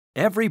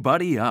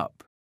Everybody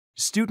Up,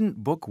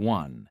 Student Book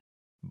 1,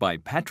 by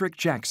Patrick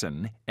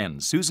Jackson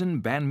and Susan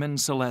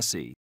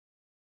Banman-Salesi.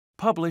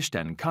 Published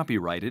and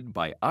copyrighted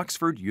by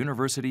Oxford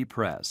University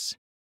Press.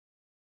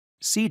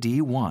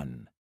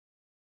 CD1.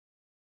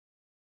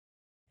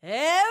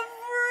 Everybody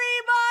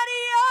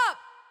up!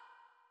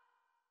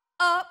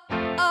 Up,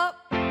 up,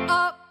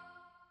 up.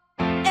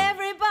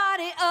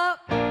 Everybody up,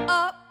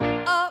 up,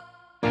 up.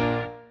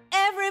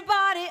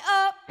 Everybody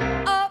up,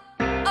 up,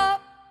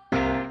 up.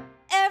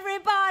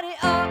 Everybody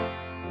up.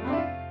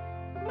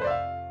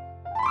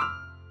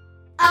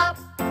 Up,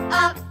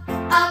 up,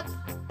 up.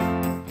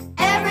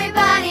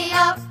 Everybody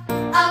up,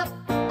 up,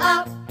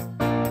 up.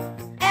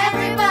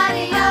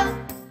 Everybody up,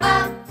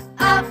 up,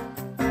 up.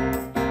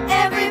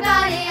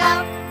 Everybody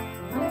up.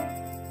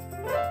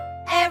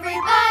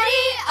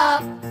 Everybody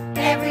up.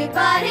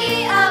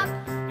 Everybody up.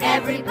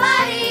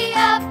 Everybody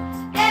up.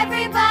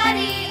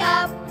 Everybody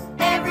up.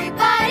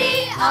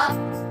 Everybody up.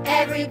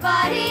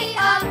 Everybody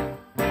up.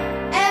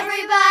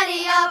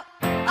 Everybody up,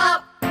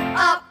 up,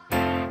 up.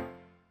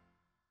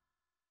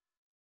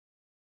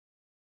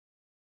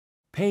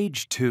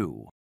 Page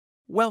 2.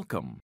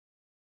 Welcome.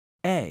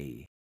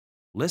 A.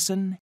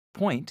 Listen,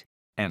 point,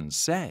 and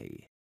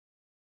say.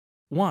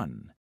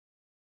 1,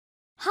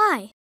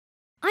 Hi,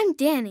 I'm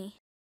Danny.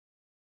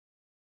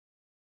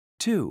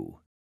 2,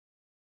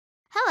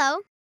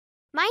 Hello,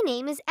 my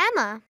name is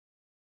Emma.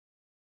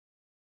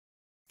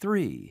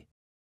 3,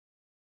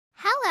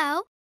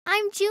 Hello,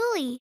 I'm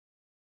Julie.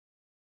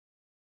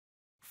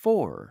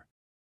 4,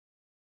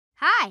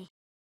 Hi,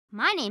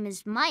 my name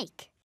is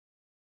Mike.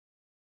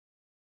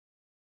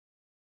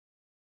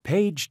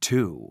 Page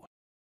 2.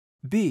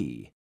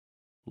 B.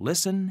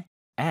 Listen,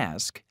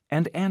 ask,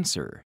 and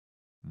answer.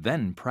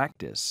 Then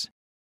practice.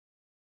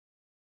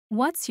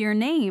 What's your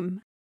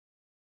name?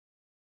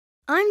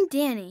 I'm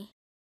Danny.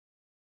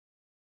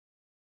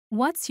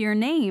 What's your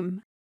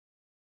name?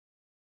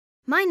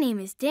 My name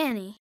is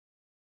Danny.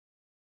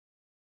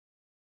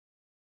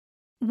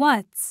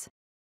 What's?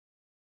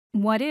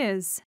 What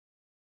is?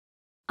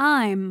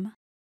 I'm.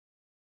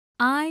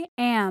 I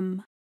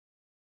am.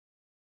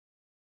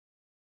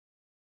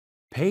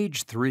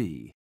 Page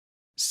 3.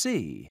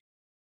 C.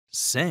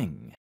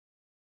 Sing.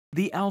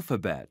 The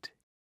alphabet.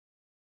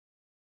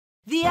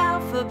 The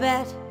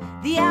alphabet,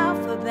 the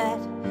alphabet,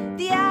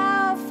 the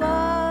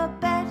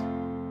alphabet.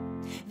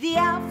 The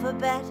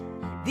alphabet,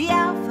 the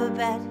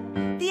alphabet,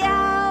 the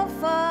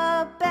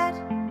alphabet.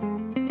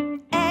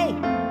 A,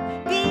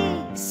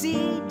 B,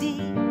 C,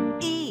 D,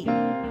 E,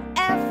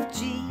 F,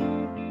 G,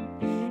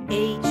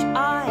 H,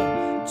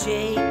 I,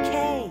 J,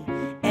 K,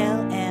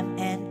 L, M,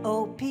 N,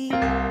 O, P, Q,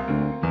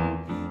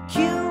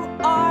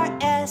 R,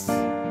 S,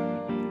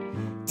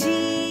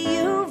 T,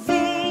 U,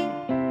 V,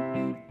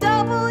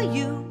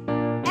 W,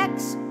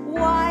 X,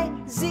 Y,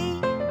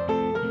 Z.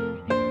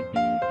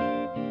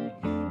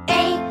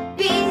 A,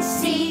 B,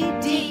 C,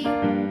 D,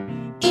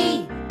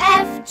 E,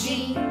 F,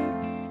 G,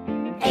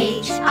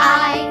 H,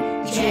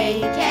 I,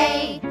 J,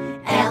 K,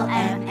 L,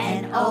 M,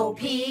 N, O,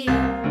 P, Q,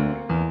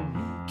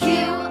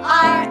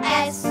 R,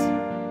 S,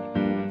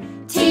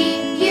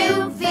 T,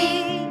 U,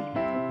 V,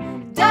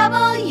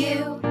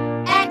 W,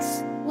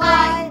 X,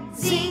 Y,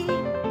 Z.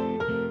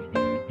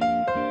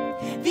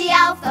 The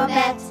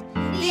alphabet,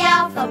 the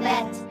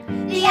alphabet,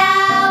 the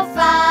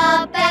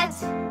alphabet.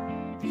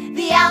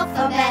 The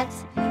alphabet,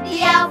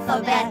 the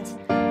alphabet,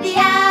 the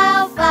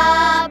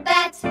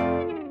alphabet.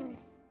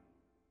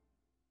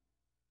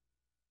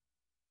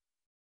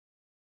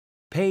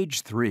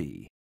 Page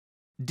 3.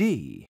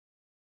 D.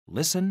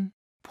 Listen,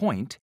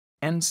 point,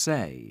 and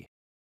say.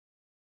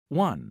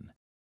 1,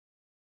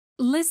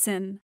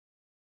 Listen.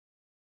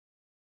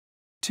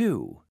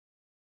 2,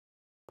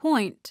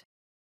 Point.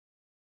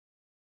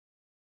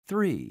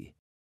 3,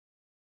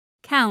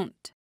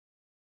 Count.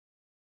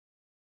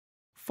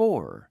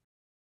 4,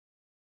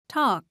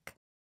 Talk.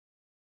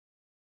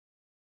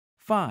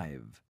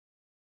 5,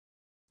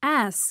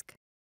 Ask.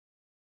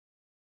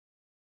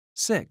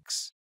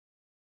 6.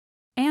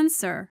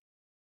 Answer.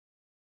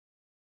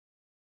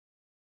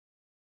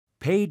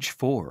 Page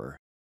 4.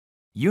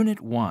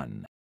 Unit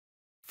 1.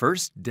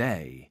 First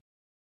day.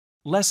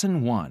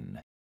 Lesson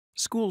 1.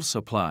 School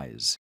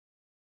supplies.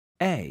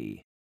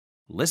 A.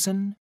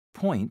 Listen,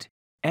 point,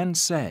 and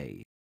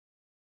say.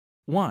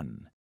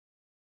 1,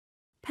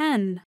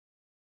 Pen.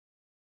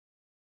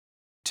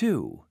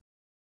 2,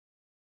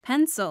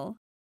 Pencil.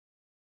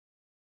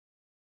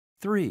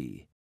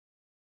 3,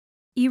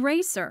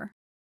 Eraser.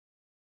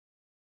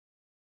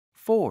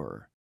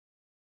 4,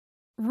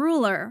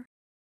 Ruler.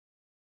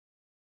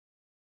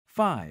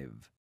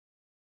 5,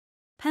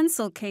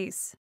 Pencil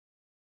case.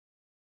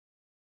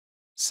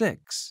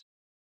 6.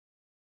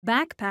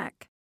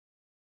 Backpack.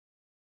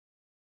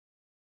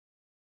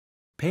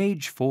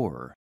 Page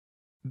 4.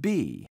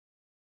 B.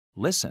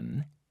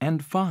 Listen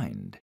and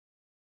find.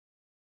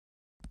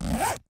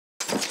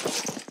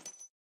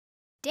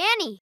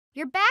 Danny,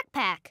 your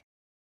backpack.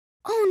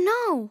 Oh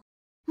no,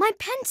 my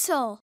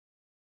pencil.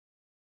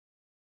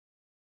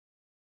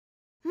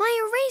 My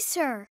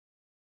eraser.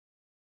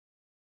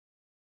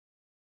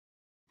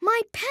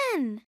 My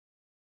pen.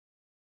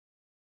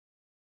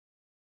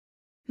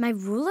 My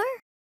ruler?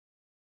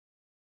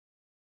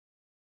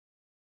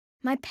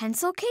 My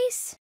pencil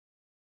case?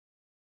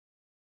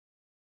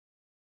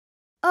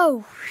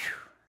 Oh, phew.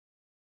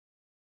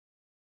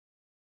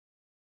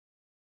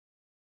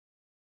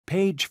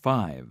 Page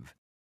 5.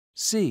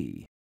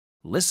 C.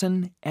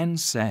 Listen and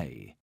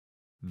say.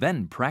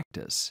 Then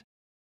practice.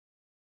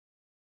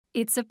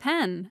 It's a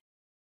pen.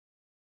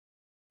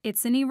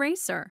 It's an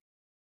eraser.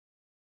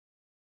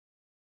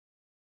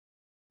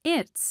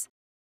 It's.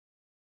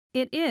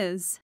 It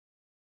is.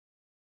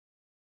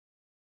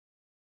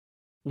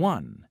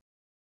 1,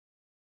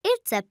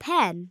 It's a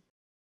pen.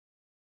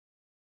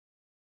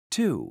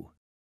 2,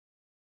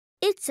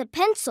 It's a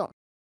pencil.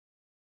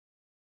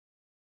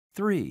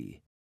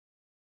 3,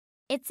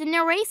 It's an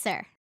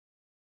eraser.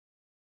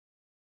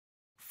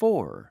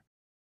 4,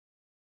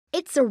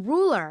 It's a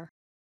ruler.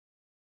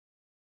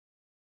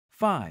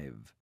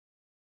 5,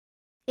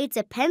 It's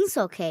a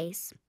pencil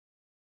case.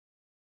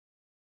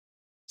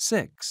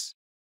 6,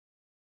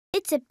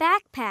 It's a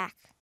backpack.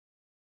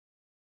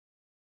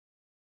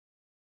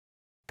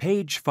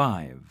 Page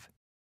 5.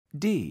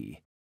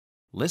 D.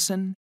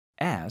 Listen,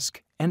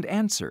 ask, and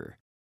answer.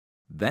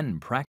 Then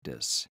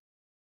practice.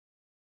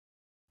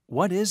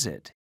 What is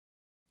it?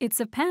 It's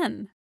a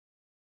pen.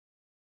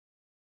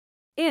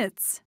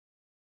 It's.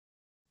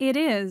 It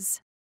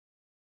is.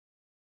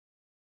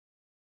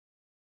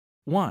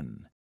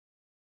 1,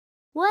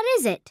 What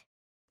is it?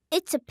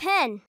 It's a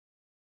pen.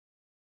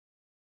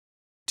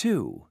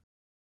 2,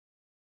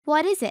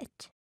 What is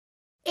it?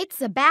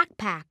 It's a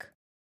backpack.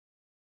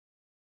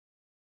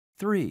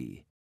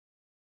 3,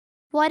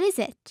 What is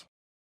it?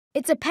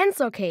 It's a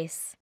pencil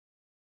case.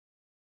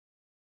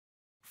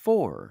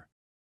 4,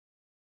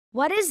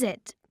 What is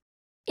it?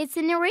 It's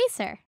an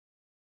eraser.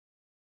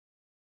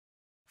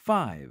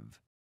 5,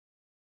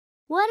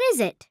 What is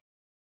it?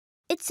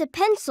 It's a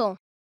pencil.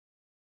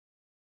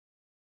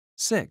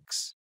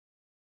 6,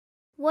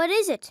 What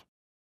is it?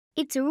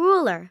 It's a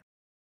ruler.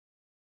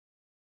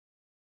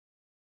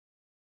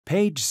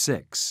 Page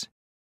 6.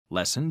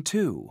 Lesson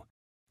 2.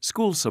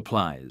 School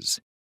supplies.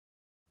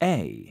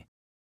 A.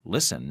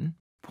 Listen,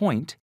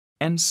 point,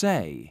 and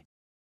say.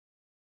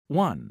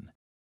 1,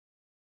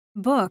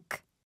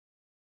 Book.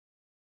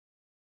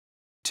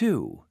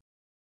 2,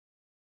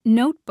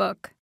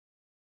 Notebook.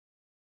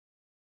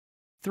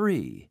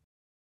 3,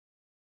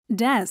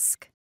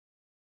 Desk.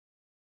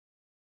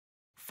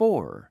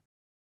 4.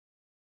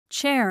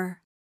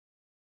 Chair.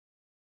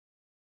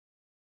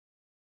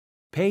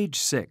 Page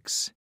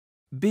 6.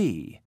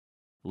 B.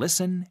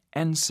 Listen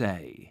and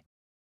say.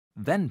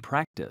 Then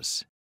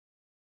practice.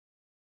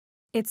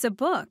 It's a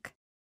book.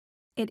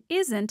 It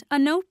isn't a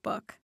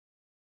notebook.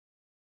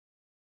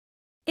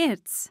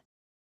 It's.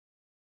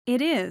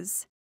 It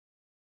is.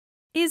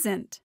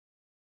 Isn't.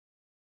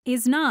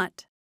 Is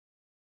not.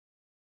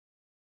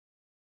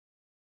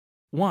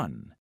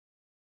 1,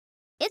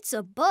 It's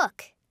a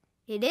book.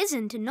 It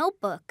isn't a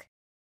notebook.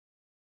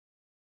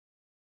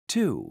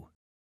 2,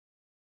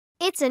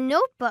 It's a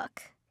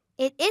notebook.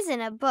 It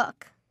isn't a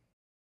book.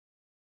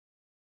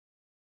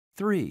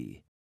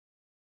 3,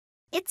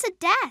 It's a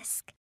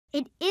desk.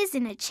 It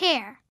isn't a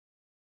chair.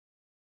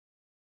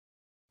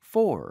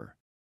 4,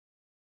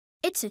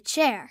 It's a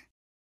chair.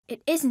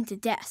 It isn't a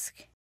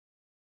desk.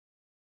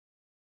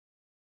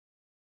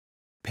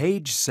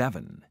 Page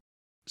 7.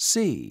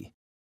 C.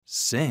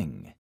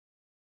 Sing.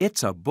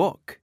 It's a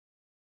book.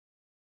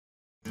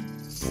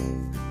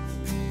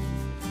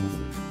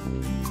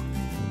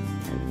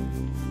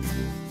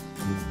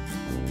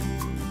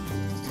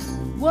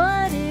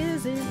 What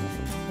is it?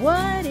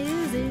 What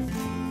is it?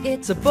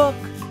 It's a book.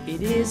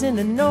 It isn't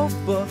a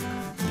notebook.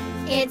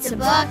 It's a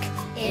book.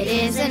 It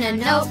isn't a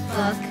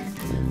notebook.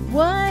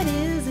 What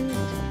is it?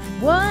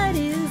 What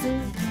is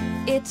it?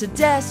 It's a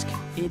desk.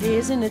 It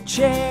isn't a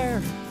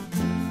chair.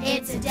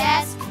 It's a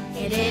desk.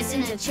 It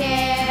isn't a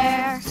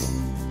chair.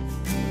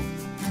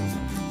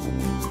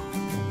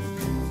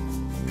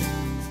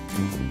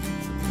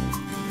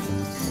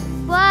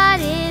 What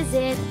is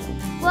it?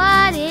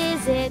 What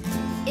is it?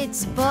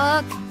 It's a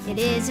book. It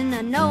isn't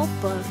a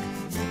notebook.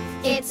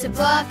 It's a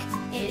book.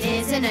 It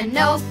isn't a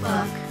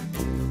notebook.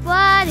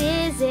 What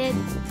is it?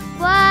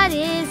 What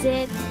is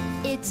it?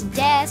 It's a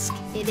desk.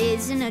 It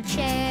isn't a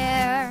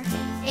chair.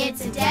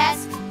 It's a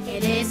desk.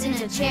 It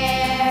isn't a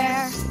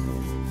chair.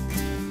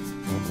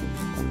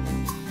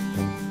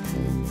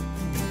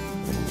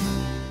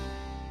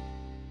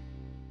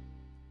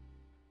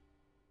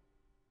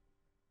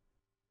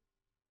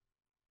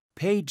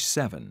 Page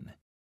 7.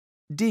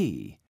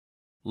 D.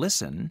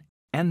 Listen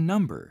and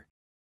number.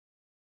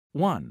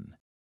 1,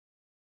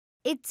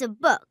 It's a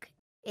book.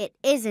 It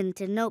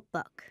isn't a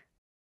notebook.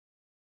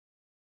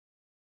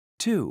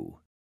 2,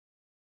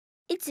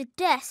 It's a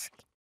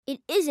desk.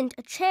 It isn't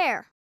a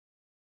chair.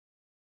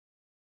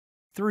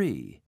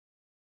 3,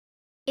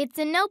 It's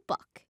a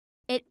notebook.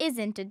 It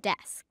isn't a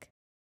desk.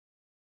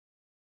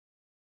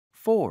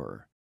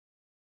 4,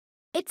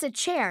 It's a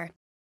chair.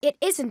 It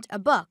isn't a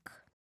book.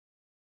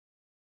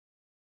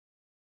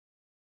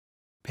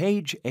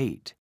 Page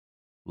 8.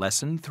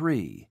 Lesson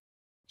 3.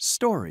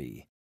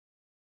 Story.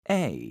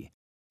 A.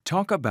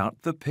 Talk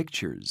about the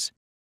pictures.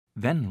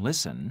 Then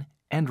listen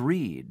and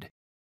read.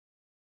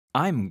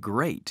 I'm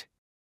great.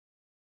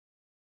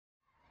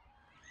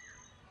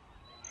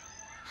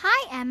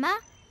 Hi, Emma.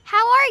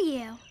 How are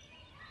you?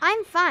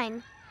 I'm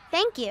fine,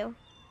 thank you.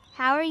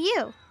 How are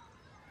you?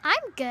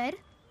 I'm good.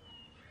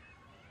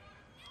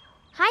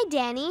 Hi,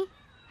 Danny.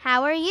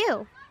 How are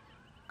you?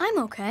 I'm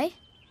okay.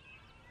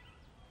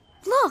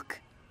 Look,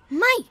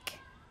 Mike.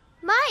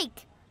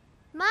 Mike!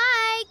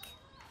 Mike!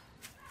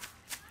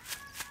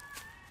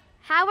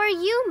 How are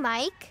you,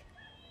 Mike?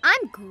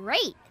 I'm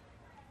great.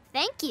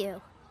 Thank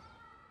you.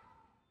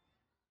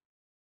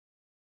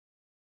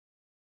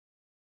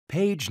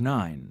 Page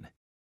 9.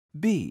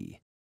 B.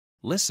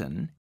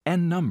 Listen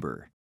and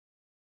number.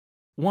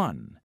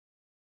 1,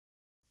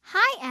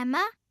 Hi,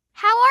 Emma.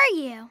 How are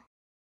you?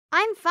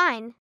 I'm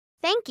fine,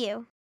 thank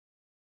you.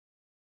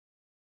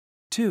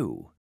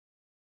 2,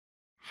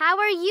 How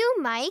are you,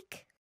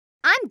 Mike?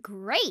 I'm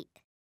great.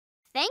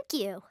 Thank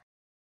you.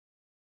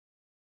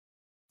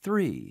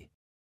 3,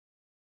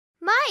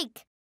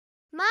 Mike!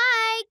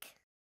 Mike!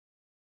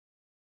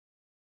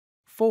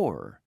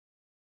 4,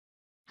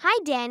 Hi,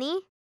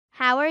 Danny.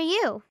 How are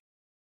you?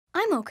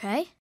 I'm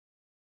okay.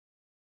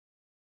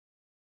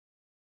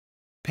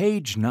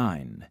 Page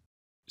 9.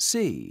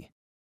 C.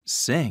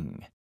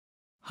 Sing.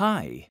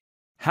 Hi,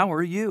 how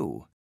are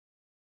you?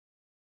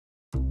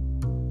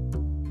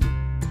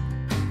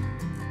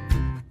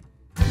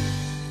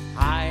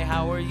 Hi,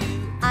 how are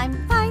you?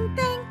 I'm fine,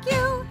 thank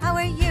you. How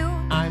are you?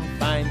 I'm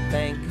fine,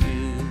 thank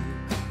you.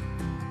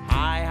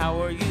 Hi, how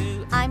are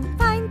you? I'm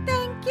fine,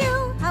 thank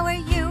you. How are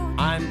you?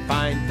 I'm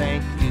fine,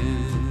 thank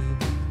you.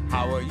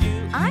 How are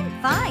you? I'm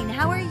fine,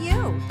 how are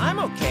you? I'm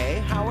okay.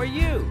 How are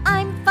you?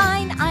 I'm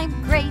fine, I'm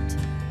great.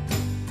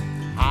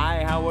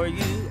 Hi, how are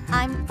you?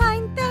 I'm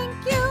fine, thank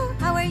you.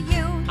 How are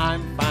you?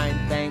 I'm fine,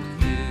 thank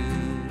you.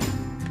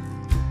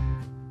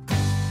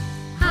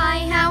 Hi,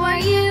 how are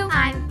you?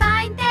 I'm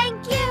fine,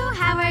 thank you.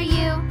 How are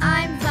you?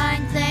 I'm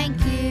fine, thank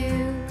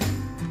you.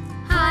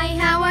 Hi,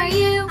 how are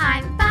you?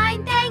 I'm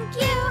fine, thank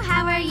you.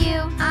 How are you?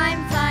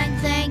 I'm fine,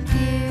 thank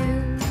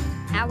you.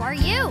 How are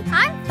you?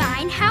 I'm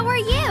fine, how are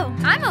you?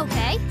 I'm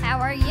okay. How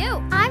are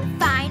you? I'm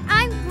fine,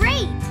 I'm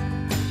great.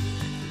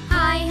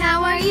 Hi,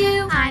 how are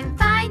you? I'm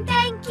fine,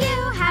 thank you.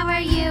 How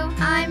are you?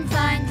 I'm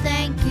fine,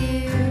 thank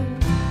you.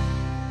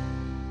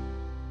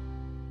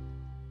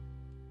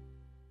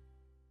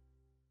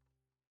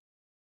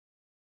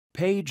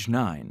 Page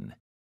 9.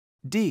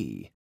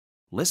 D.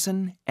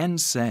 Listen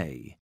and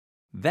say.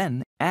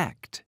 Then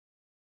act.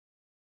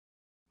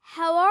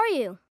 How are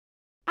you?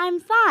 I'm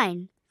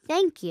fine,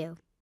 thank you.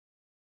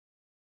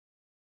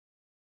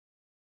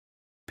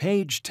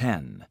 Page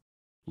 10.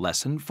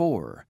 Lesson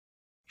 4.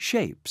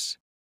 Shapes.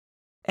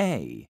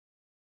 A.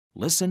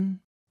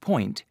 Listen,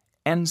 point,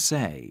 and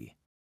say.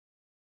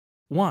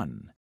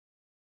 1,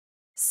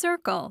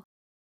 Circle,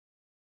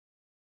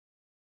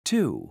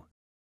 2,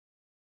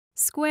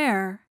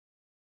 square,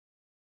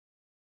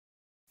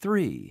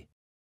 3,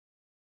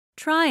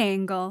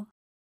 triangle,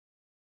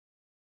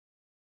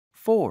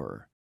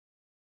 4,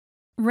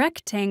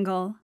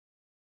 rectangle.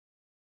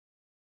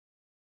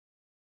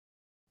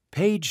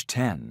 Page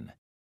 10.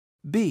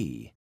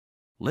 B.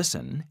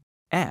 Listen,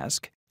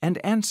 ask, and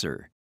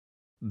answer.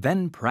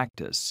 Then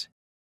practice.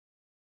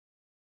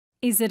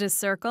 Is it a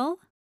circle?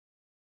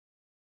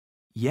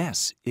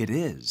 Yes, it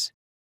is.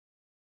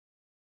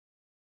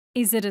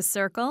 Is it a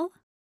circle?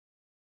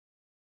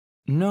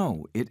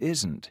 No, it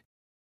isn't.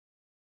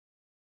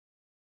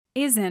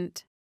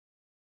 Isn't.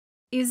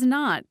 Is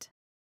not.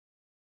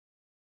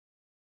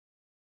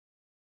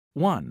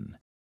 1,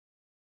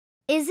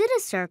 Is it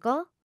a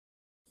circle?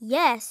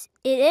 Yes,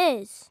 it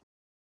is.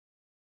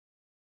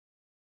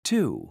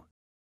 2,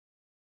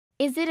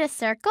 Is it a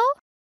circle?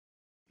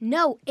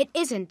 No, it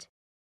isn't.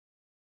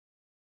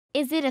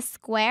 Is it a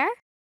square?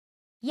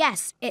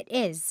 Yes, it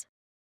is.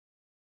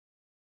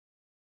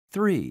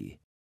 3,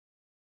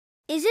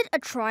 Is it a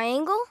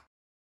triangle?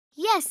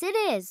 Yes, it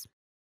is.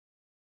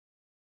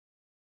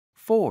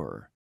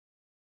 4,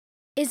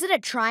 Is it a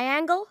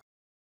triangle?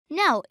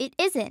 No, it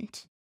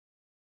isn't.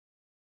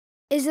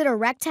 Is it a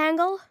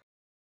rectangle?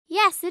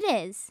 Yes, it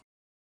is.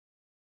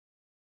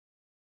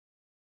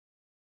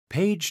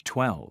 Page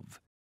 12.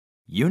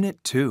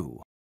 Unit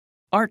 2.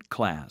 Art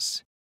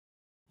class.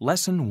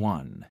 Lesson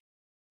 1.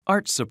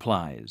 Art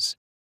supplies.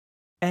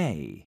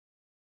 A.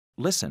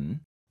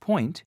 Listen,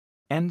 point,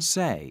 and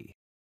say.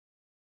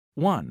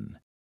 1,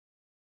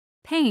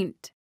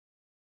 Paint,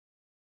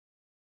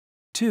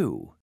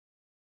 2,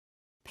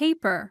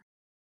 paper,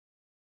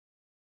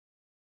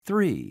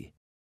 3,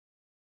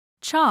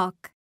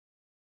 chalk,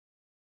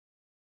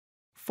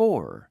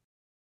 4,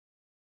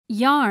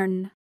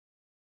 yarn,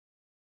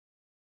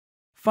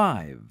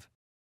 5,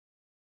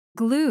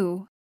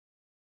 glue,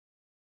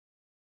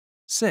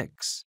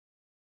 6.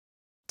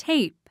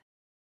 tape.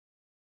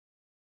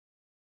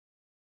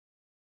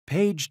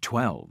 Page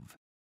 12.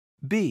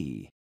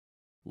 B.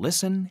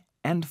 Listen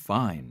and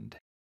find.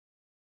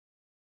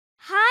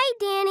 Hi,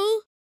 Danny.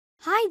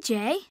 Hi,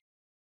 Jay.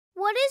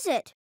 What is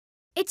it?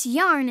 It's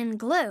yarn and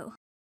glue.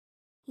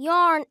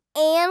 Yarn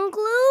and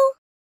glue?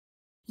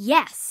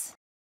 Yes.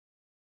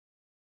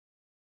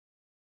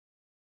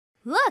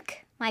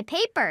 Look, my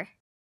paper.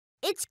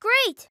 It's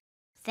great.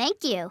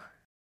 Thank you.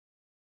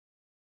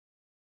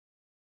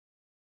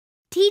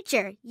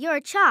 Teacher, your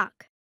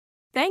chalk.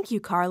 Thank you,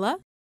 Carla.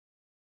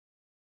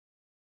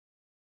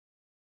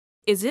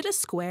 Is it a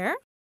square?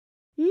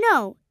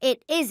 No,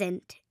 it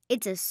isn't.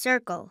 It's a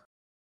circle.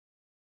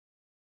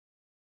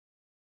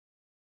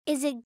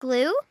 Is it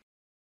glue?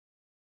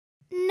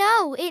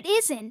 No, it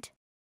isn't.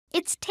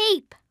 It's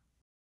tape.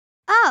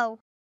 Oh,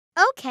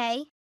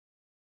 okay.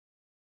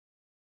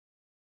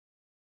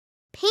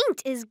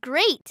 Paint is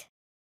great.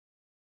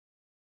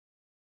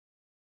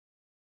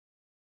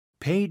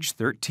 Page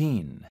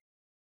 13.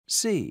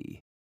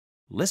 C.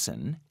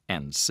 Listen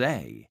and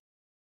say.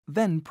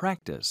 Then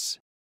practice.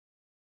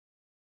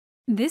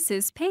 This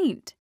is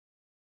paint.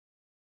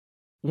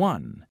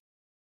 1,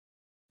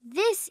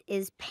 This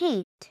is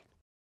paint.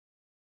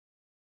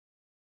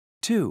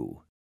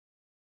 2,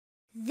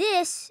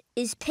 This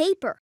is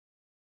paper.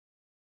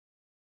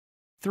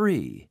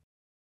 3,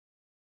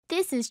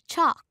 This is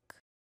chalk.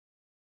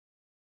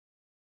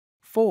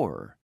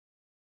 4,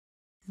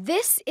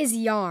 This is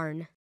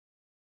yarn.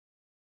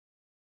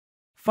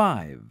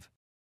 5,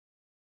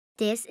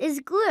 This is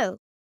glue.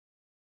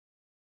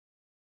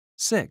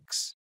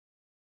 6,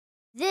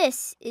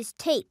 This is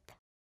tape.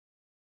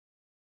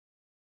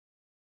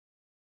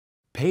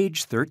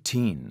 Page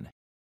 13.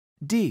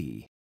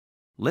 D.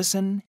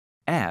 Listen,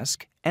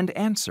 ask, and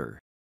answer.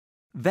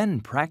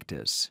 Then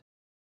practice.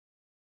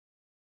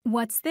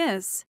 What's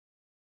this?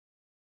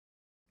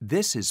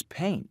 This is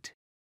paint.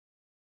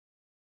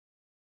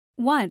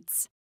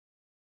 What's?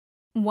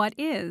 What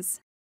is?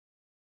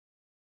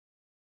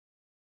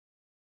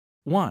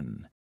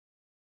 1,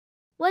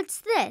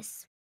 What's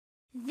this?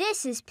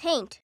 This is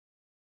paint.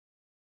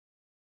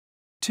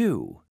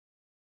 2,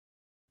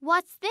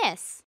 What's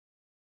this?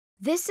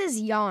 This is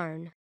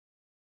yarn.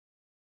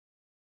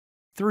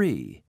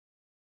 3,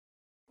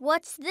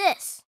 What's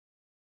this?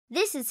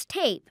 This is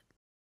tape.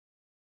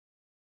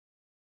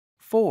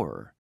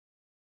 4,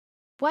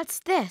 What's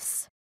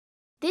this?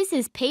 This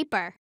is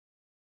paper.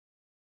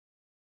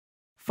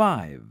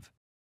 5,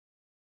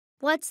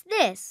 What's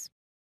this?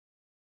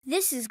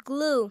 This is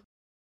glue.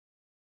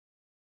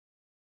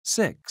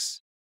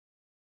 6,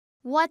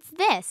 What's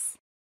this?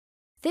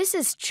 This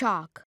is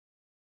chalk.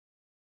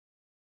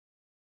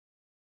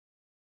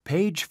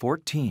 Page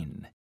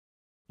 14.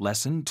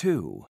 Lesson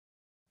 2.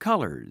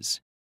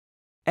 Colors.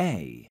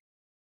 A.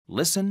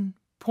 Listen,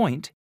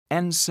 point,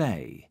 and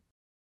say.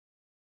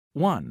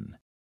 1,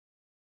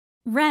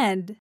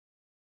 Red,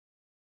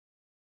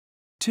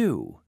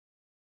 2,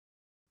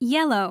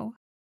 yellow,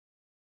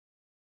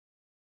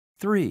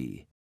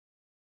 3,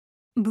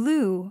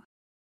 blue,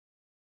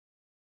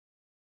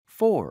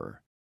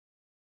 4,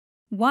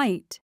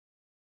 white,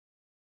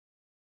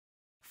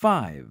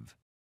 5.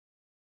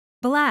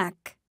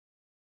 black.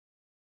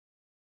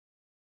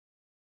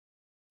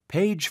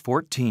 Page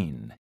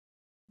 14.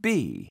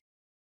 B.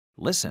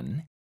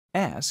 Listen,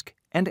 ask,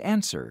 and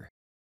answer.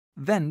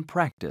 Then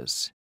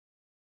practice.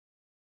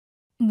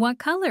 What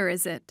color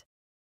is it?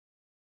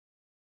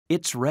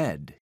 It's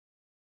red.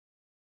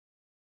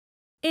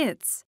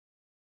 It's.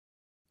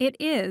 It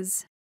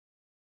is.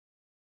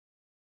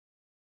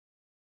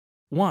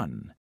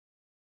 1,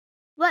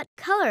 What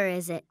color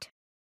is it?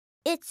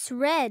 It's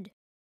red.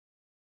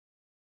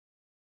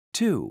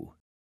 2,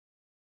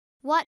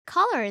 What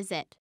color is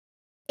it?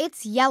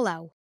 It's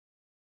yellow.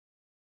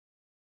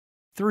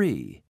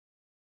 3,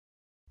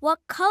 What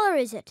color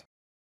is it?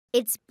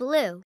 It's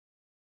blue.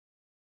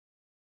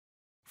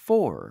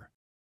 4,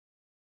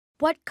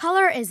 What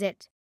color is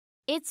it?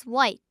 It's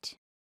white.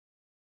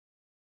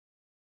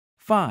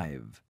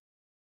 5,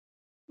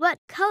 What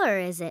color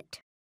is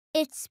it?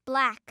 It's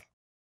black.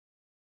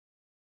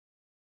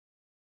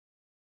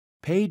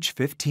 Page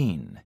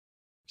 15.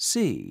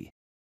 C.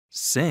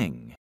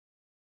 Sing.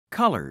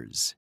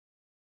 Colors.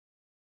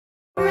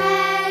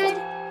 Red,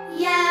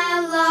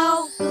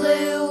 yellow,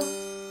 blue,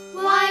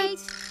 white,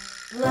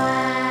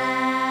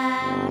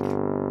 black.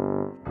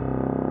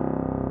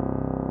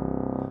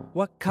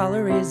 What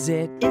color is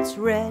it? It's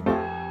red.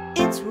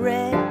 It's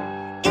red.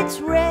 It's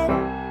red.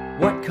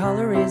 What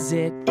color is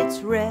it?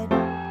 It's red.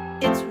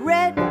 It's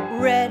red,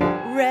 red,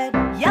 red,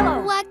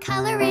 yellow. What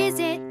color is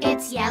it?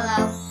 It's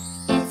yellow.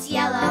 It's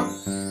yellow.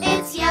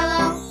 It's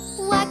yellow.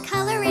 What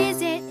color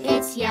is it?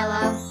 It's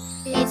yellow.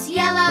 It's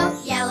yellow,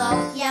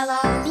 yellow,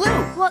 yellow.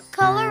 Blue. What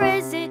color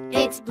is it?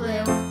 It's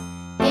blue.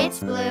 It's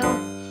blue.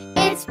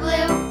 It's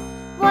blue.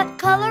 What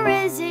color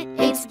is it?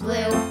 It's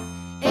blue.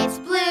 It's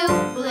blue,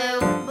 blue,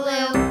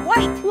 blue.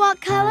 White. What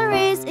color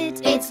is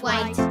it? It's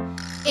white.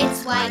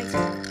 It's white.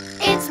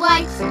 It's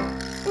white.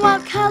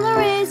 What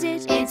color is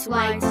it? It's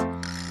white.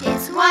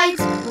 It's white,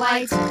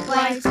 white,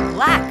 white.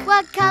 Black.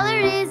 What color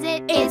is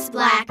it? It's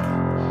black.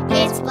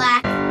 It's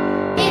black.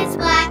 It's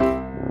black.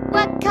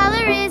 What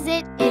color is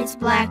it? It's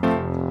black.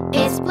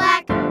 It's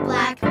black,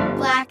 black,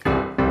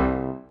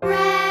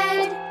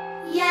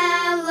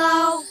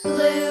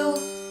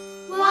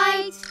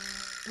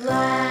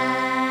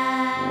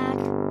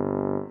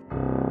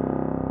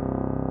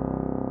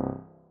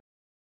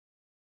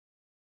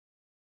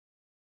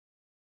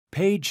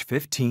 Page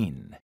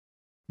 15.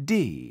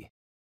 D.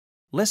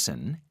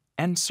 Listen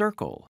and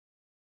circle.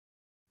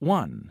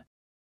 1,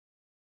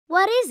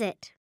 What is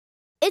it?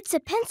 It's a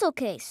pencil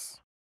case.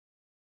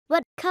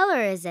 What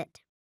color is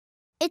it?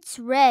 It's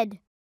red.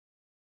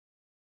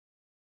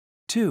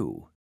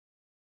 2,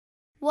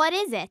 What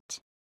is it?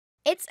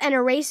 It's an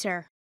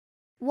eraser.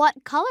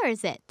 What color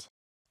is it?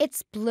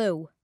 It's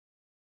blue.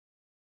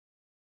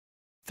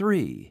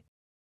 3,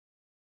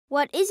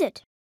 What is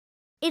it?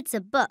 It's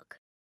a book.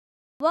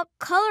 What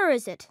color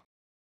is it?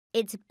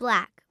 It's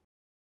black.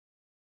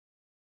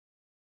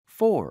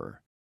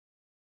 4,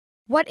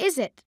 What is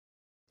it?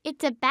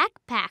 It's a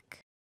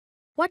backpack.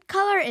 What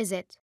color is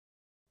it?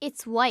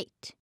 It's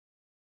white.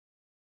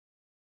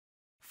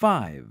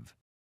 5,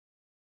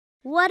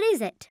 What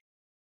is it?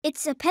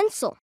 It's a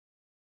pencil.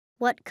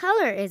 What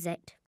color is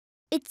it?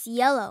 It's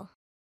yellow.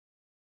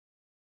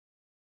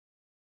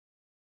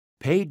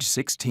 Page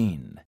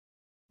 16.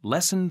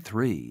 Lesson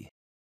 3.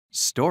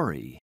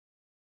 Story.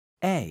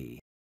 A.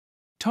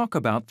 Talk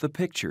about the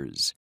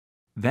pictures.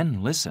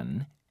 Then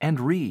listen and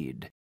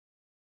read.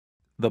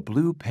 The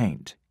blue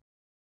paint.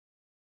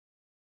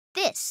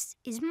 This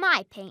is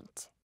my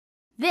paint.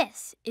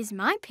 This is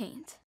my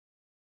paint.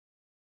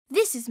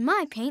 This is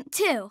my paint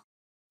too.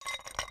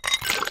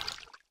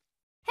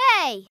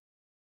 Hey!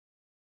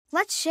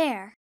 Let's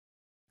share.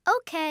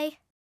 Okay.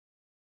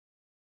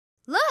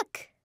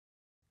 Look!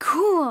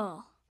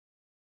 Cool!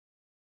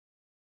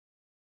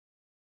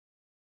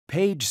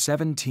 Page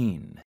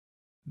 17.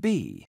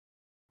 B.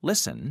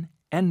 Listen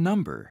and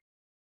number.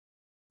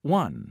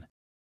 1,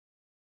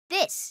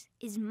 This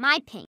is my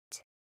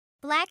paint.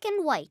 Black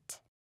and white.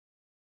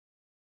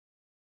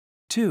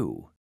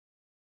 2,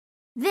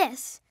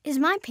 This is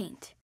my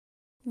paint.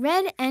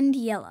 Red and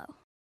yellow.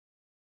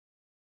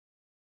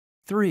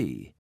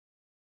 3,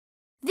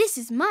 This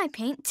is my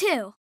paint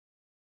too.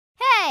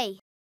 Hey!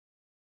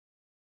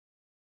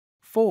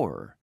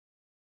 4,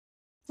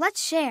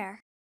 Let's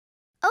share.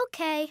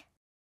 Okay.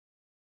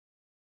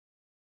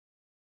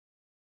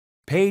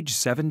 Page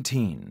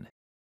 17.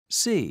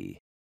 C.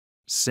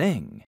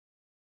 Sing.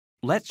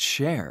 Let's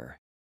share.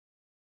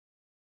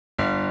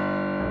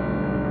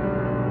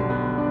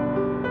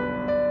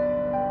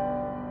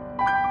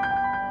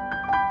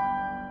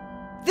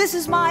 This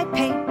is my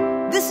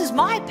paint. This is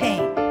my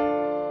paint.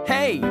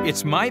 Hey,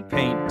 it's my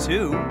paint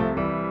too.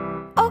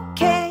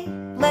 Okay,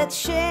 let's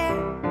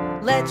share.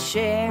 Let's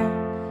share.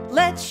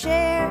 Let's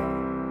share.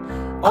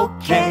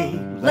 Okay,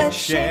 let's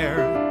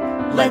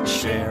share. Let's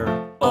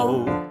share.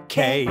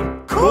 Okay,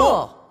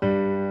 Cool.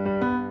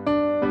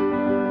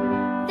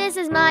 This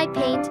is my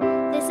paint.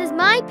 This is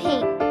my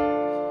paint.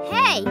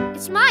 Hey,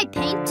 it's my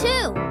paint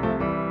too.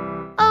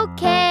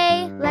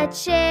 Okay,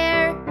 let's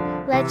share.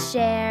 Let's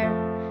share.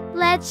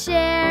 Let's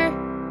share.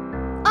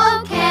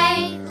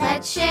 Okay,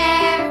 let's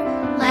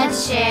share.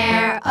 Let's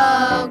share.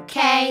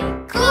 Okay,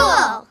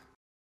 cool.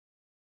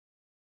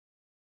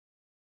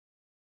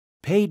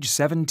 Page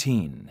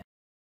 17.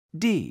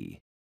 D.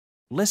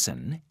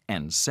 Listen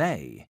and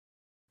say.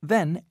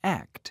 Then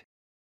act.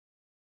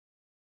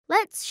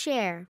 Let's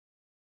share.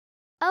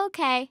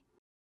 Okay.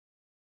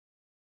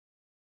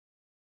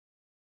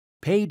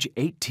 Page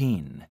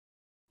 18.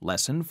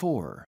 Lesson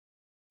 4.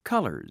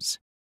 Colors.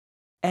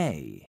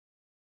 A.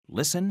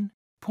 Listen,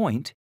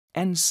 point,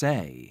 and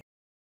say.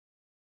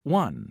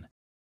 1,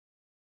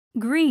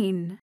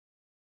 green,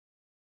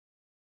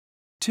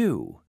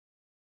 2,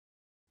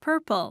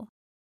 purple,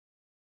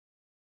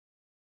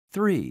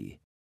 3,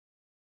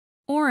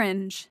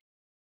 orange,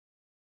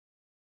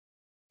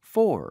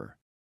 4,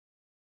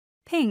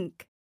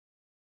 pink,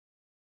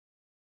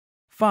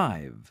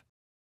 5,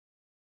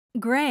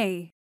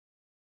 gray,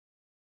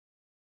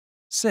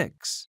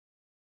 6.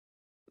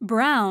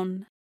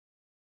 brown.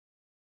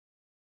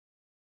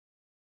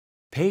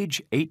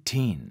 Page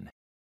 18.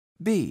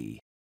 B.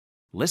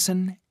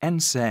 Listen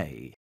and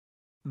say.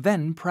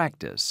 Then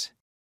practice.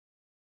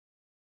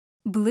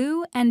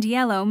 Blue and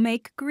yellow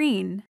make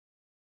green.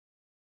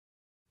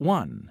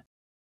 1,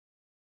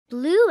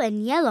 Blue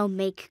and yellow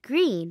make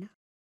green.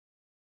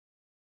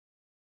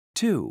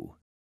 2,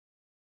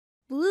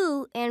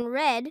 Blue and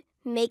red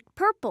make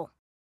purple.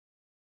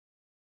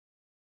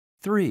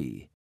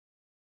 3,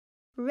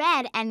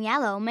 Red and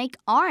yellow make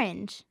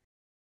orange.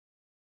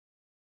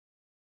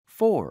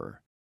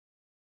 4,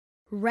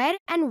 Red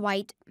and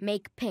white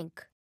make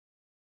pink.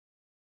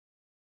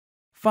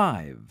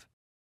 5,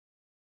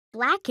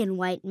 Black and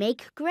white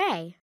make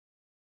gray.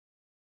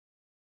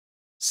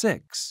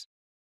 6.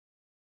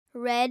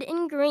 Red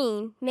and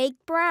green make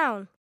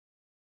brown.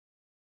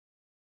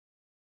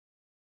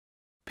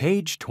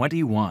 Page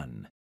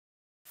 21.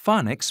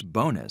 Phonics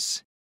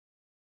bonus.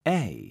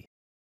 A.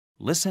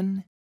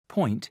 Listen,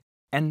 point,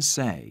 and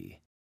say.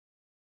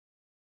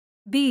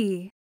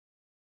 B.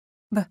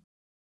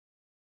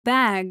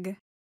 Bag,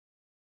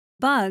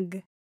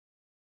 bug.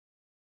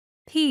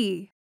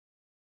 P.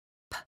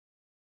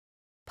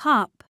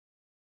 Pop,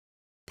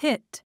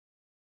 pit.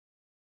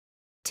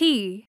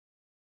 T.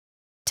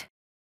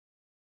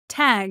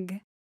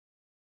 Tag,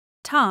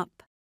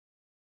 top.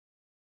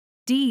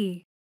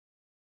 D.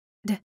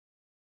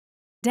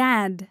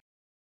 dad,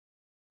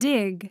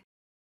 dig,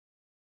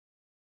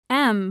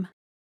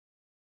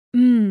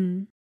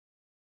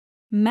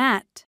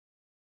 mat,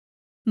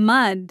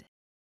 mud,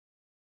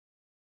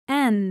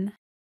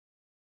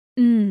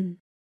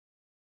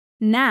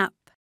 nap,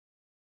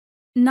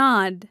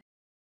 nod.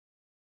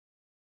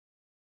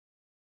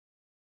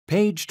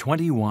 Page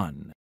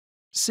 21.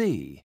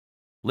 C.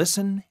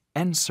 Listen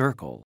and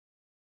circle.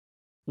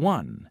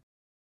 1,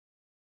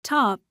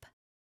 top,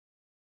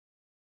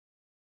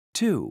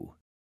 2,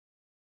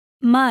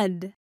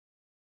 mud,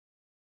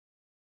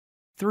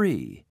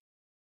 3,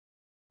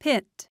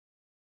 pit,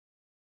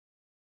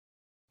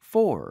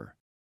 4,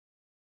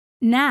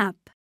 nap,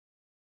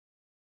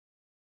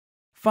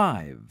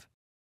 5,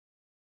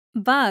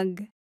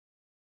 bug,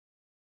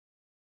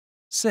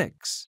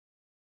 6.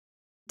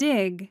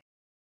 dig.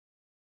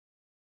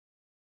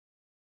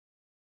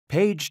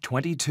 Page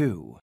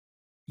 22.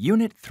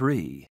 Unit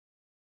 3.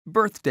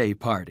 Birthday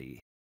Party.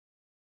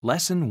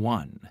 Lesson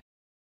 1.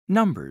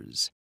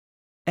 Numbers.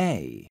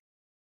 A.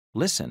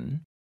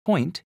 Listen,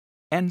 point,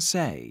 and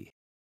say.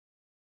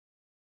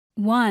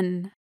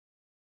 1,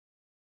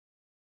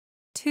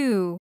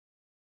 2,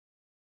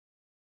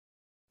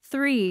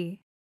 3,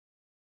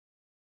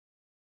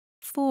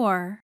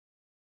 4,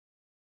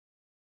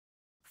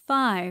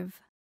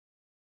 5,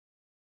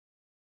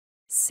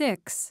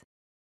 6,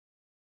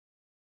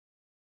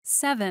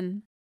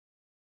 7,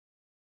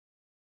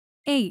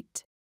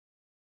 8,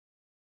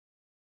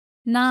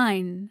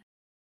 9,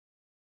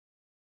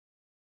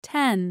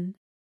 10,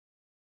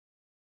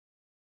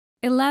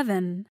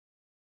 11,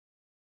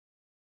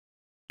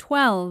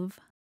 12.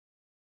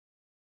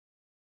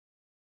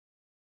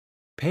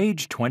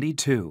 Page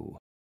 22.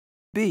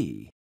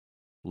 B.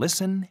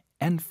 Listen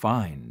and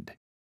find.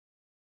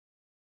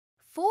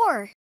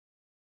 4.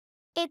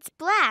 It's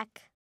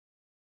black.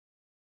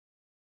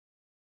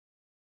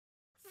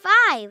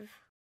 5.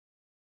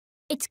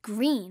 It's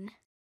green.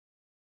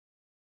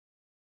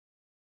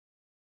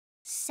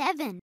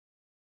 7.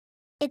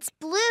 It's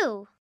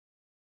blue.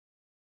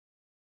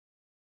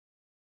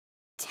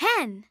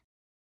 10.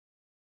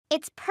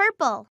 It's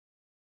purple.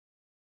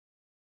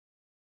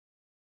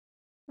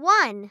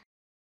 1.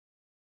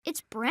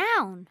 It's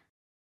brown.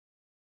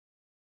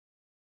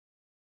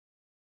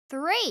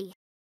 3.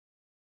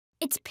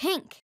 It's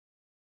pink.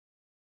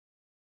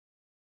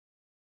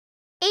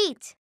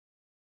 8.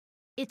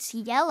 It's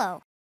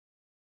yellow.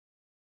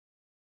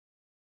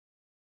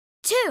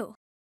 2.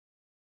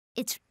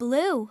 It's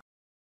blue.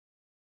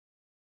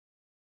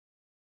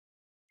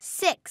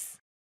 6.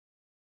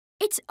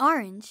 It's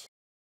orange.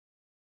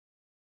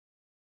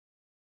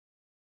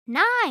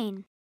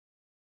 9.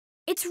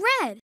 It's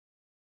red.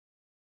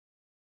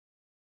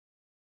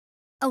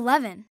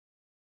 11.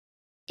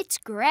 It's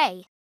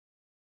gray.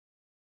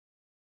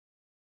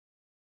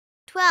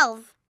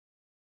 12.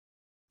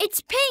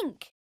 It's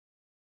pink.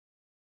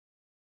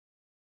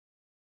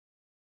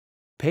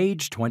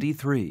 Page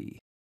 23.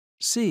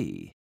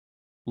 C.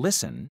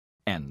 Listen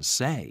and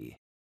say.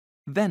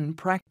 Then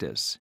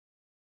practice.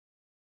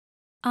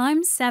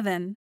 I'm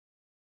 7.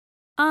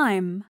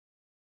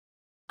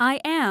 I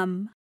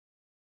am.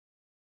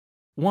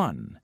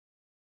 1,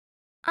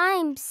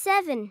 I'm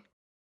 7.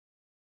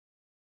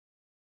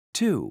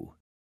 2,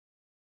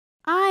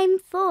 I'm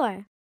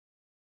 4.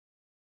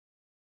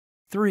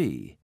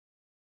 3,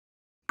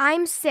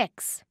 I'm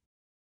 6.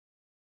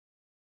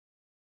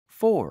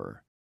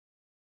 4,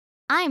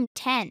 I'm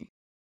 10.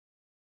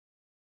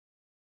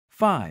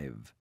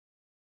 5,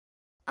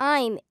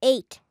 I'm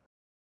 8.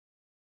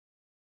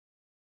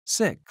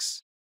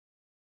 6.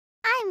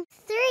 I'm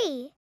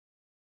 3.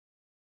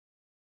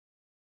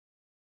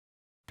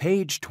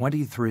 Page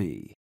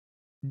 23.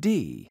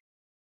 D.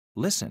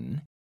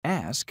 Listen,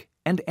 ask,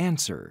 and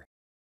answer.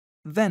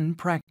 Then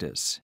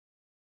practice.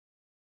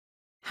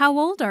 How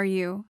old are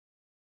you?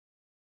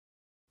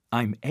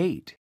 I'm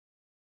 8.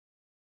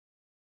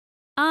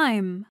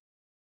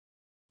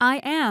 I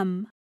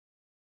am.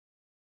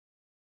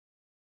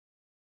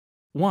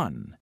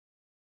 1,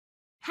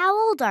 How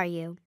old are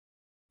you?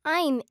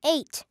 I'm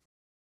 8.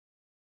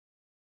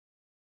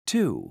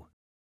 2,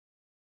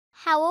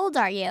 How old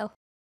are you?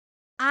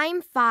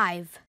 I'm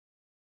 5.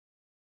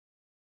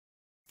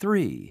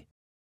 3,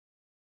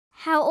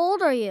 How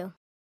old are you?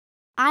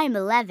 I'm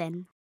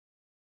 11.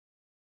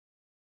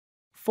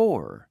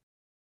 4,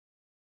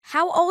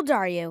 How old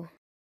are you?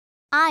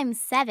 I'm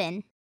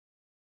 7.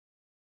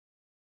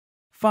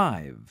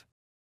 5,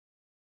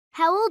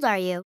 How old are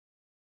you?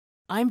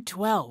 I'm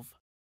 12.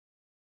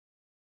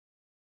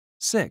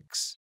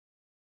 6.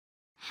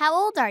 How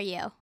old are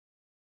you?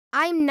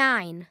 I'm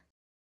 9.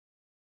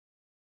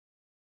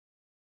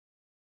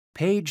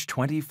 Page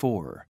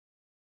 24.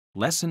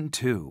 Lesson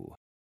 2.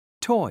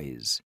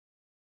 Toys.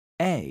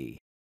 A.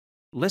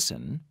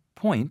 Listen,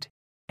 point,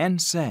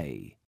 and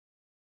say.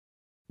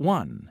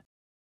 1,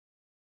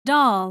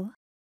 Doll,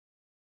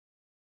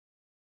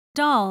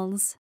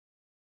 dolls,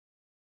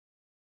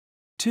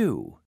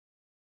 2,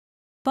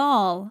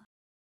 ball,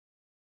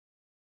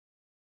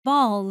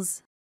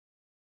 balls,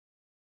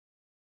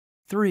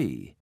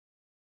 3,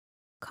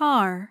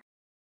 car,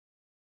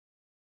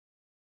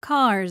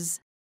 cars,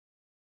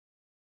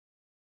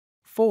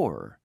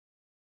 4,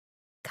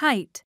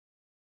 kite,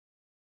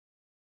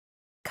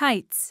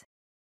 kites.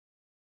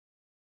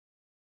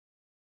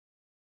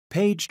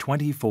 Page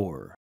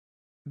 24.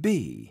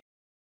 B.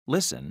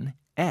 Listen,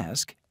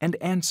 ask, and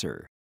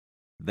answer.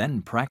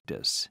 Then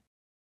practice.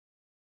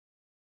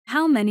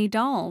 How many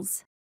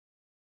dolls?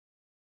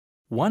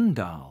 1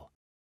 doll,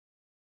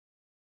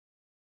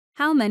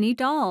 How many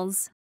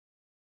dolls?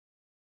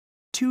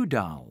 2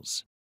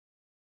 dolls.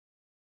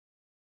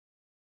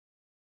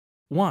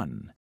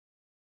 1,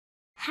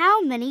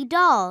 How many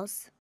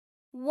dolls?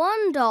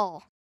 1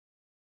 doll.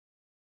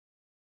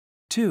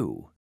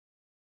 2,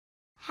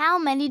 How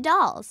many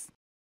dolls?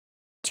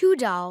 2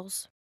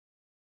 dolls.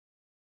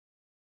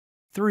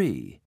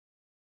 3,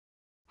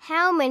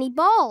 How many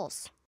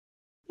balls?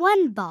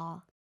 1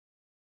 ball.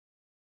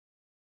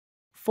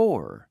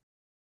 4,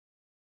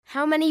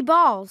 How many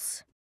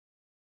balls?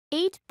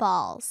 8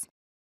 balls.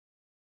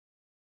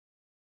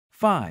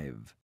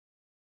 5,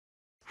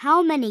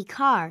 How many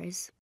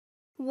cars?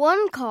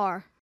 1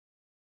 car.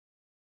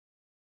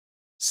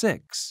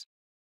 6,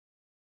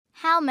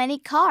 How many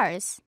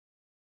cars?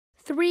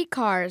 3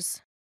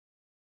 cars.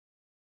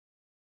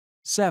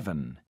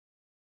 7,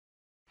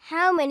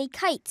 How many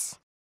kites?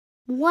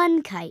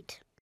 1 kite.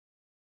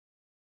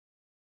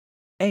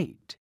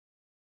 8.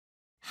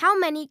 How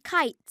many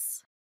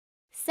kites?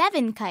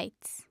 7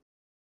 kites.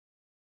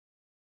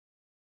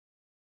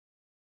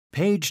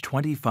 Page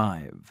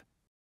 25.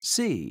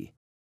 C.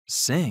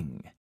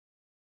 Sing.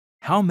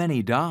 How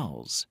many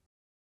dolls?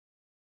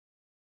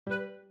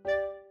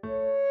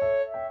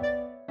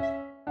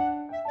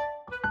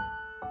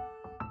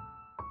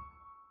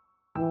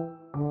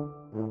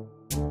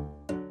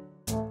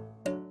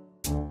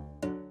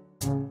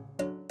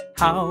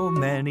 How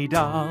many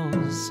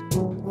dolls?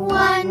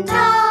 1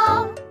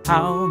 doll,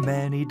 How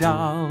many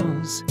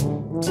dolls?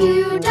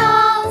 2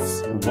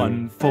 dolls,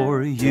 1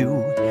 for you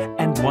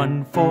and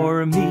 1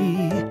 for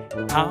me.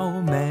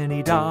 How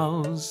many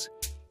dolls?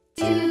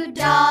 2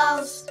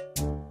 dolls,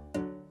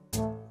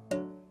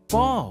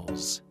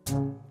 Balls.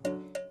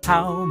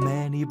 How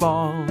many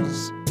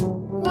balls?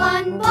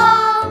 1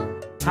 ball,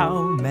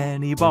 How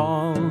many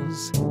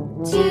balls?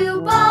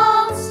 2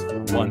 balls,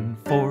 1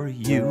 for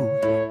you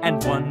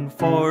and 1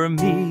 for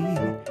me.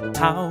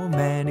 How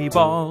many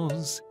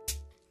balls?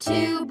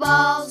 2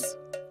 balls.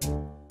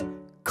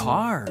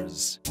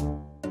 Cars.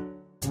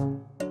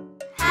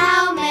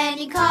 How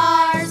many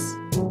cars?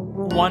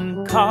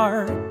 1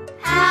 car,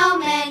 How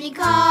many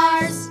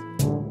cars?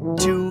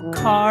 2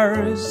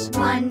 cars.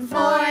 1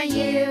 for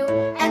you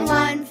and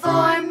 1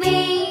 for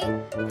me.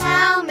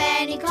 How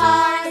many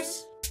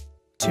cars?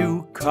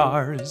 2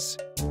 cars.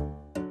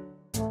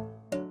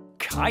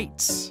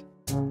 Kites.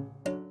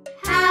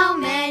 How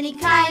many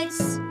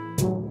kites?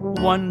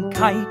 1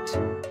 kite,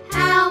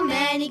 How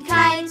many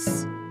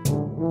kites?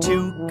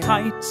 2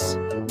 kites.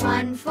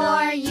 1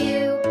 for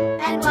you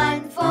and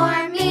 1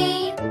 for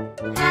me.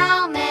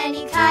 How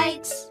many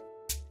kites?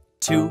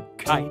 2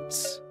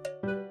 kites.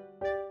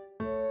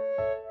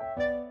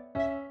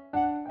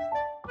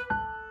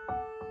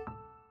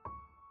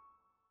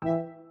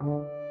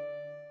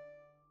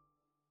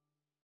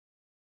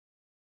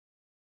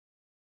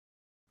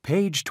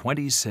 Page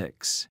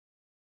 26.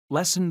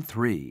 Lesson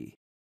 3.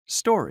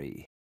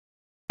 Story.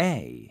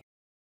 A.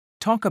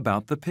 Talk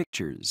about the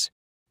pictures.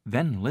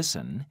 Then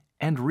listen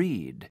and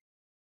read.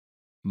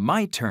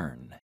 My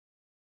turn.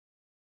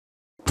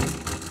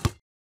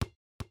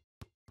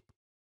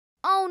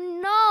 Oh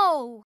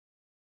no!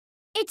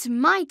 It's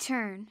my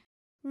turn.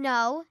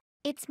 No,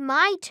 it's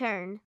my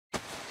turn.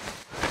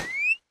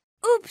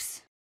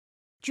 Oops!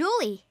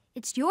 Julie,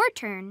 it's your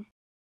turn.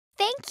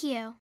 Thank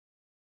you.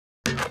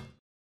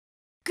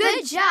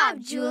 Good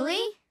job,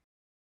 Julie.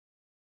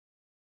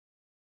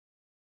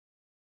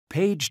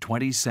 Page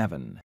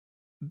 27.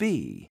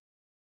 B.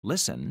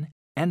 Listen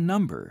and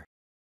number.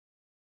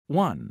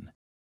 1,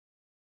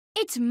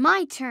 It's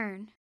my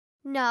turn.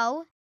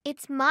 No,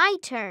 it's my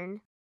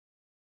turn.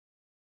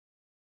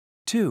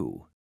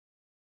 2,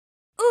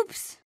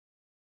 Oops!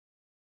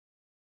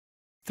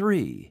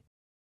 3,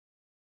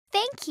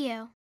 Thank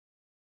you.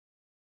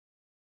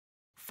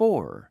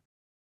 4,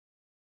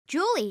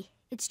 Julie,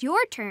 it's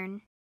your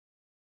turn.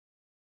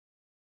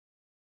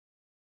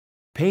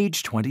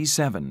 Page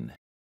 27.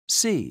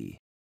 C.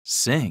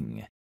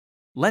 Sing.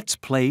 Let's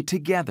play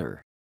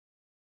together.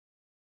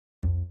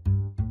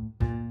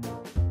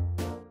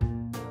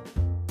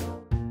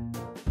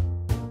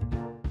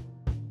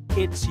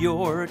 It's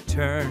your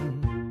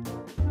turn.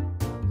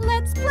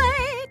 Let's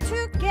play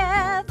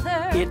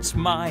together. It's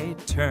my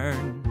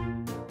turn.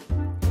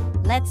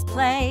 Let's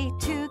play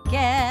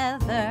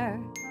together.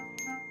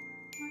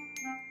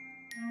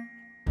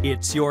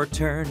 It's your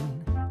turn.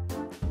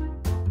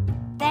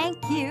 Thank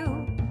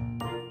you.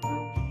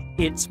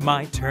 It's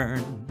my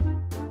turn.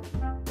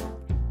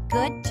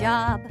 Good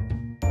job.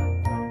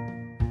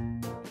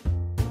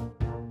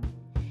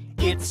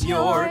 It's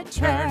your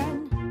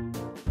turn.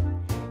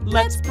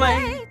 Let's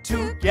play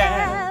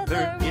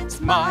together. It's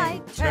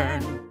my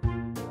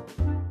turn.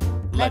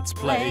 Let's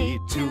play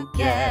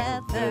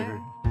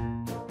together.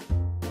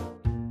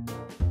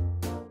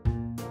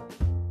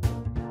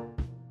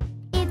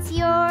 It's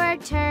your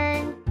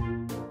turn.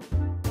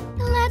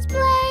 Let's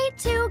play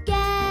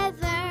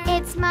together.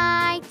 It's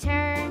my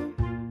turn.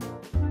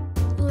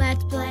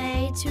 Let's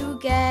play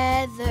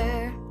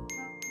together.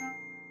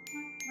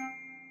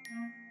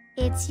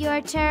 It's your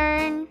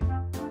turn.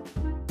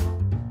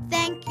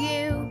 Thank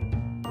you.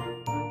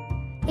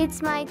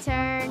 It's my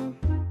turn.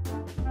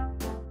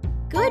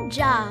 Good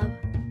job.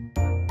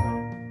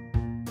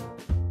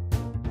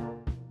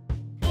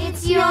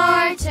 It's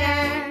your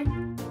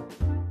turn.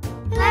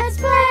 Let's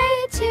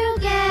play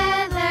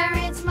together.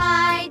 It's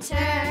my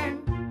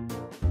turn.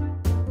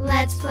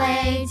 Let's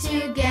play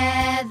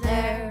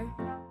together.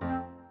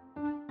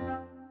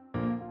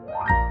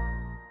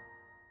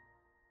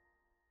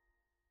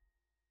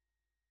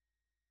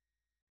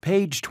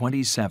 Page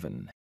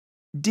 27.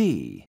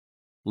 D.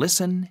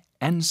 Listen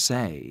and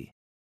say.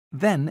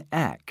 Then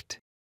act.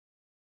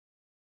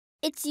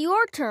 It's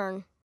your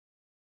turn.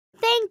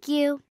 Thank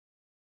you.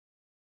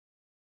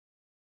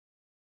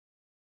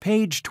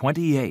 Page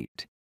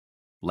 28.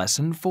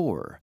 Lesson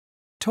 4.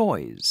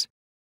 Toys.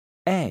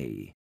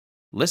 A.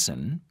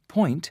 Listen,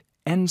 point,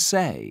 and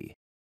say.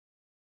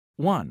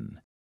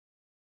 1,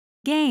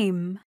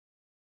 Game.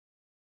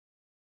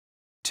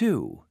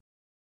 2,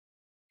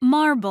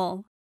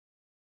 Marble.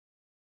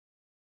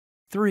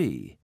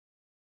 3,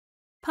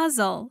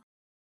 Puzzle.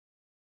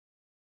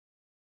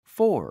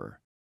 4.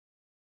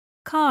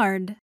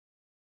 Card.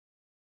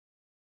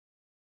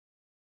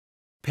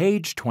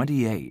 Page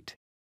 28.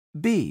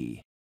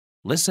 B.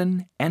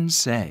 Listen and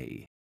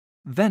say.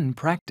 Then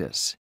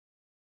practice.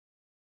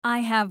 I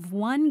have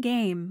 1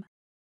 game.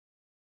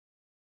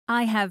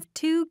 I have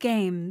 2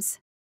 games.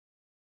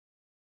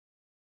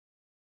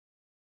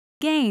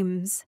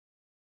 Games.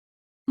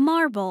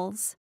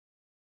 Marbles.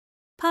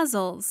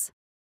 Puzzles.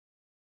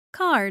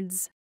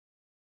 Cards.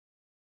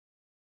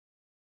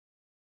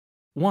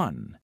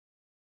 1,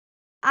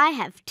 I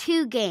have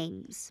 2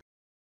 games.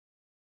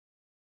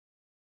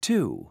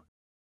 2,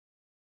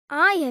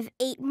 I have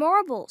 8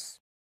 marbles.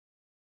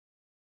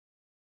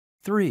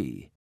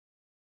 3,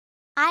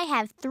 I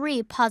have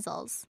 3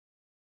 puzzles.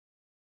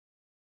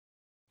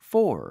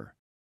 4,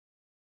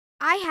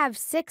 I have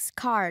 6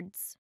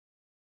 cards.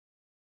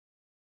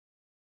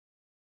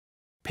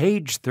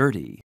 Page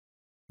 30.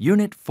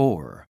 Unit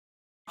 4.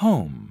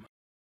 Home.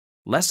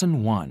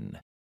 Lesson 1.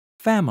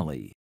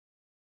 Family.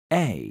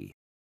 A.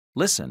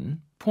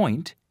 Listen,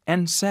 point,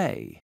 and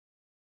say.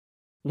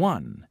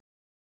 1,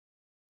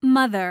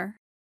 Mother.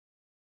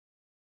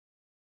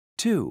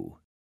 2,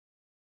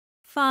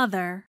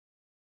 Father.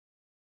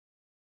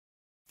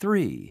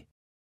 3,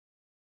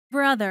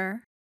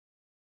 Brother.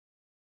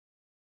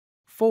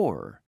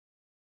 4,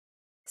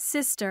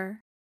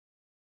 Sister.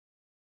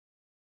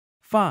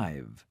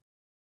 5,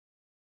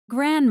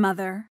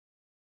 Grandmother.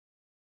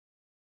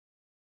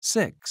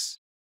 6,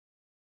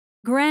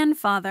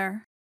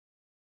 Grandfather.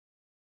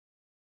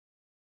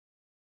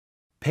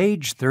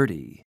 Page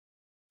 30.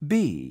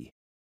 B.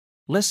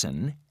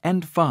 Listen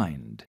and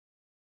find.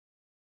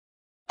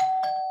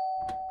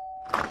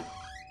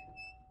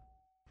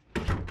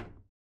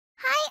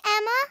 Hi,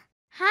 Emma.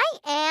 Hi,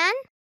 Anne.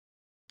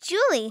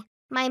 Julie,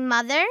 my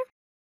mother.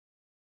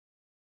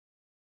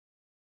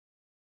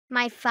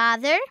 My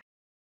father.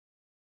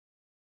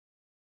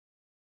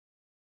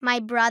 My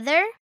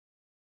brother.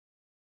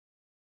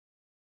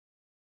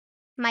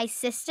 My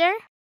sister.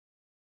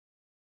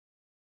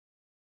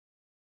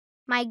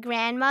 My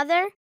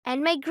grandmother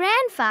and my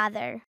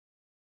grandfather.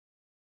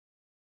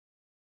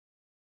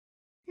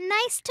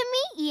 Nice to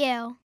meet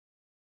you.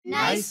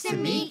 Nice to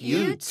meet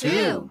you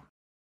too.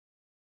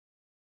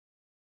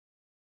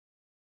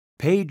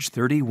 Page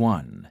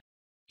 31.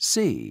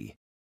 C.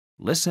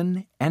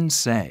 Listen and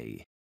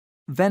say.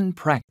 Then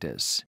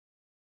practice.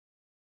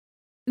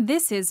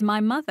 This is my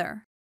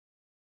mother.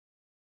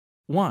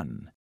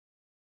 1,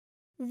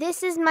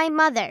 This is my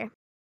mother.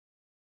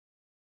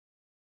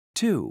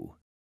 2,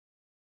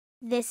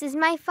 This is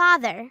my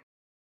father.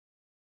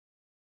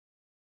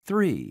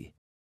 3,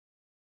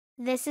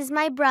 This is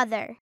my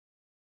brother.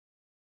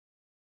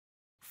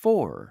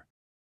 4,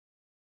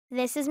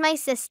 This is my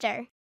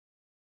sister.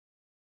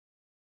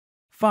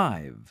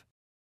 5,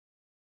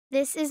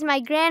 This is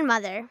my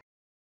grandmother.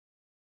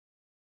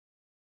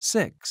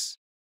 6,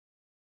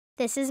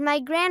 This is my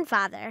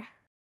grandfather.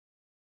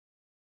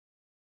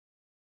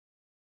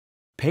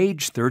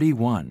 Page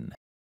 31.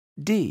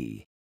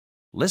 D.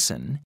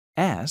 Listen,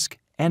 ask,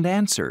 and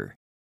answer.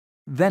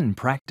 Then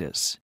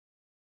practice.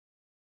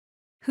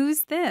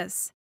 Who's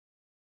this?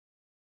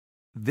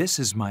 This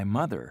is my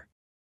mother.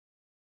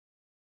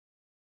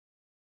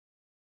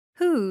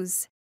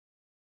 Whose?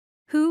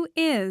 Who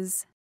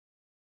is?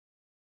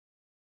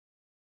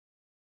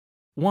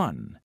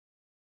 1,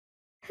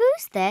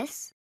 Who's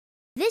this?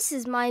 This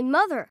is my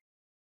mother.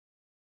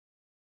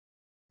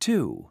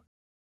 2,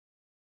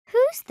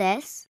 Who's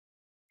this?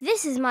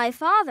 This is my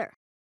father.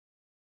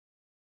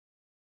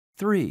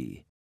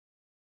 3,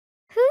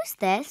 Who's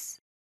this?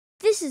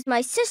 This is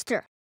my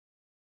sister.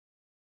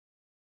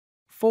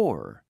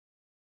 4,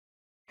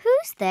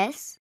 Who's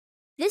this?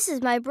 This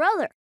is my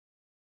brother.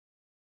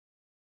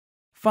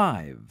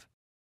 5,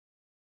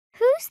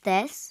 Who's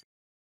this?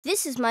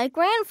 This is my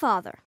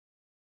grandfather.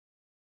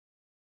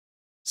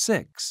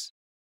 6,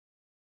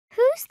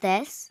 Who's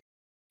this?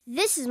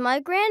 This is my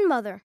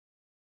grandmother.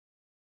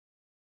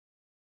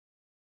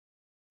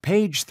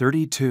 Page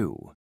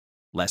 32,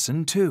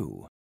 Lesson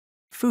 2,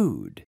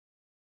 Food.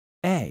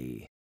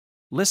 A.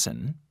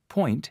 Listen,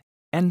 point,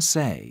 and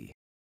say.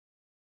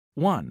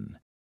 1,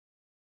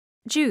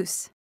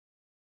 Juice.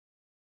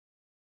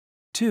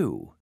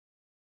 2,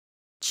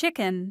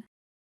 Chicken.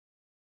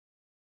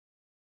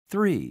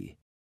 3,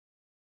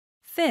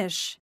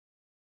 Fish.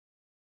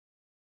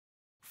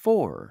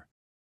 4,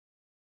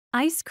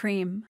 Ice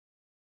cream.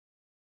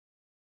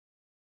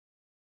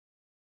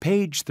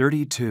 Page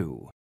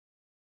 32.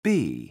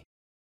 B.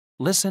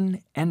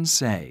 Listen and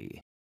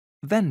say.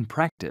 Then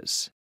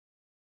practice.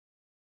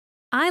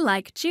 I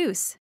like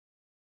juice.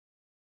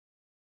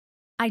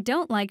 I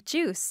don't like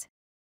juice.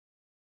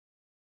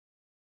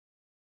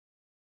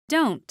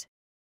 Don't.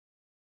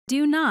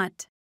 Do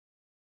not.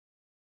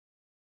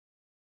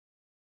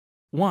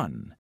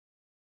 1,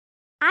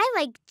 I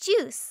like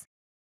juice.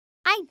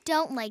 I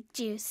don't like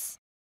juice.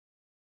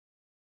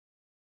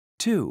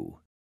 2,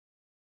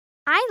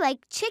 I like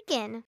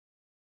chicken.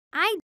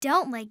 I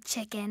don't like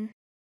chicken.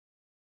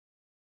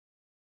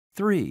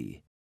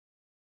 3,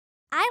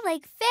 I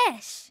like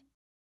fish.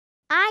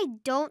 I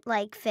don't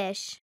like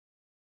fish.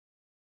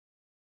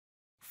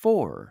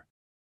 4,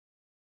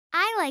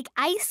 I like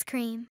ice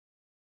cream.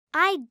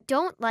 I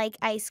don't like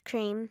ice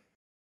cream.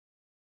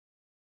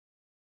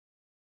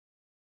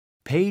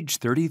 Page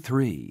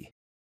 33.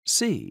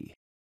 C.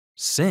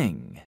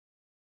 Sing.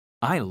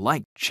 I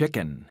like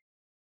chicken.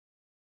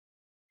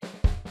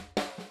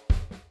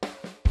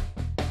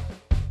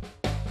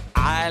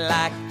 I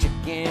like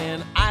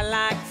chicken, I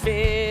like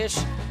fish,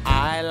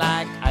 I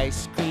like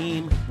ice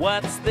cream.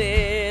 What's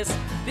this?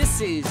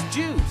 This is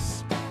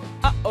juice.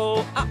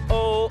 Uh-oh,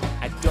 uh-oh,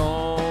 I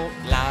don't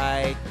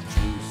like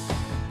juice.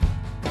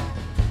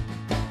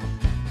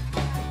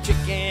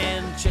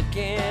 Chicken,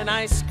 chicken,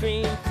 ice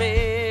cream,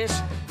 fish,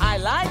 I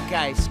like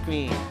ice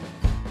cream.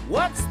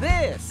 What's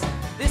this?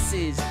 This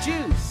is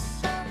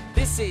juice.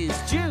 This is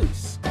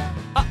juice.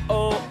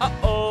 Uh-oh,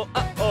 uh-oh,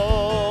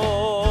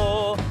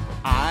 uh-oh.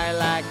 I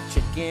like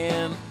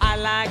chicken, I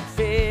like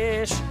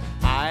fish,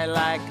 I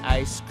like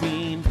ice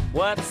cream.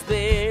 What's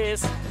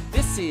this?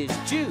 This is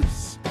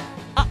juice.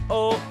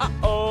 Uh-oh,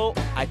 uh-oh,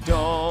 I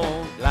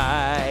don't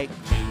like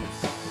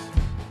juice.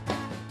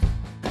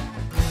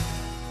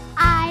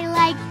 I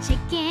like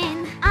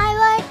chicken. I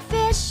like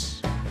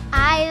fish.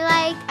 I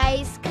like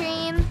ice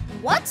cream.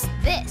 What's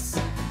this?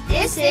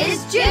 This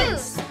is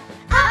juice.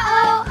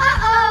 Uh-oh,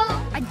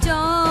 uh-oh. I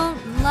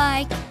don't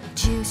like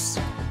juice.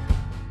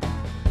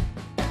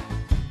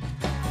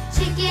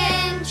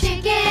 Chicken,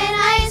 chicken,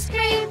 ice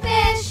cream,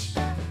 fish.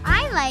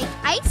 I like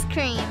ice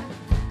cream.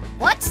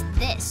 What's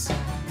this?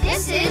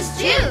 This is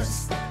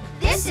juice.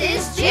 This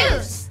is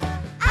juice.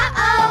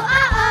 Uh-oh,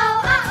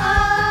 uh-oh,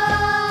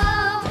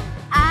 uh-oh.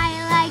 I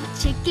like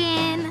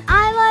chicken.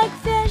 I like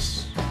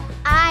fish.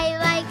 I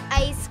like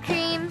ice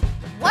cream.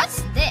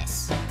 What's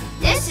this?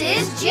 This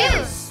is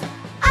juice.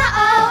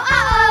 Uh-oh,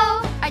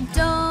 uh-oh. I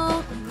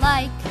don't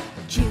like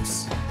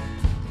juice.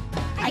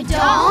 I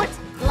don't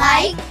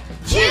like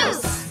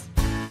juice.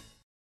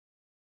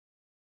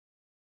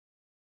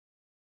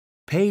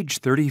 Page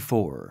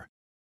 34.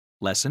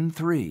 Lesson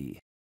 3.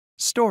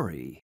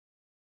 Story.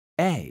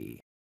 A.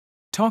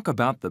 Talk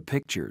about the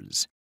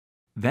pictures.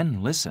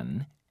 Then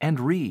listen and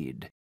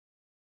read.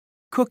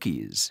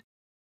 Cookies.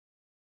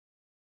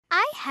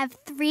 I have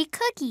 3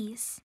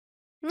 cookies.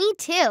 Me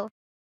too.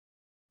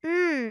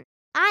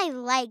 I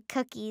like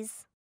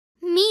cookies.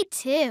 Me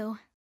too.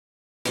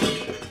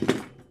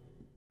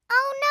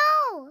 Oh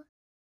no!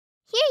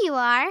 Here you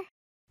are.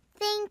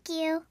 Thank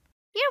you.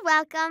 You're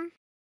welcome.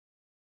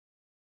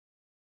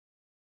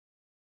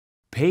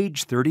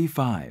 Page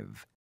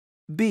 35.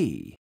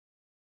 B.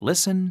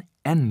 Listen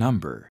and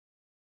number.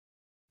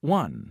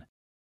 1,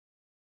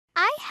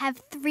 I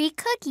have 3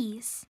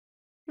 cookies.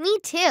 Me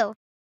too.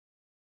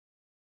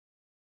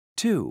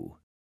 2,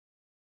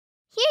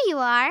 Here you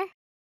are.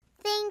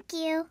 Thank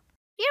you.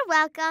 You're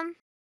welcome.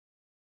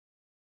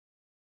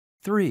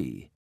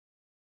 3,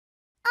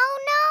 Oh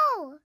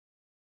no!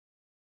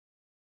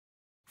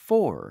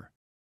 4,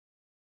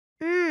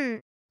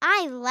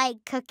 I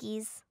like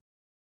cookies.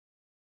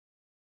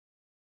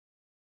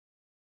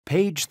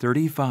 Page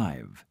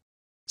 35.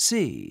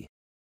 C.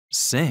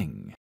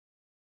 Sing.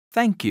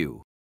 Thank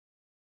you.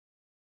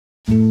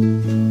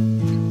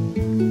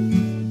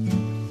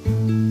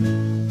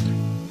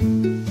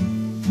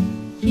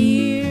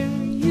 Here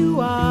you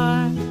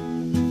are.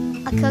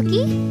 A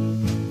cookie?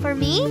 For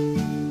me?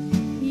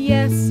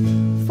 Yes,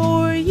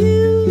 for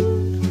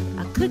you.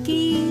 A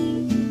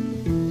cookie.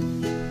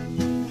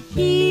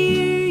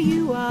 Here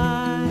you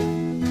are.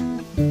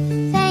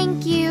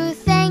 Thank you,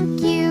 thank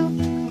you.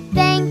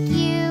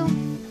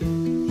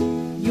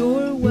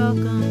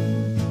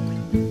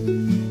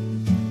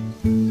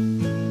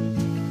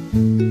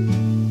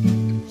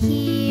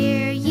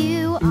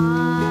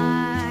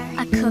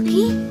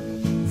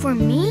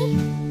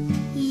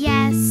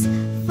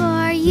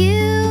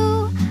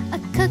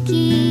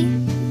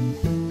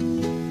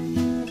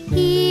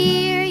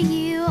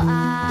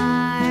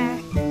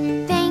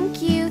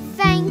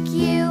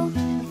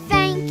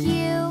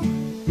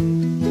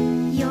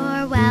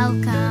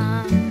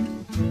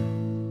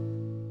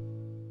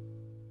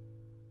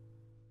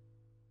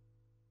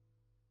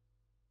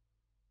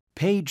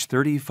 Page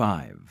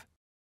 35.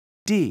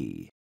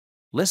 D.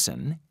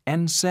 Listen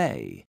and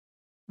say.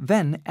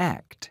 Then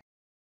act.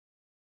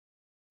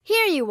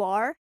 Here you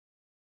are.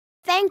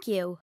 Thank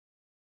you.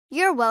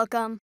 You're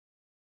welcome.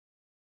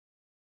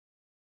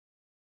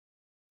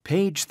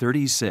 Page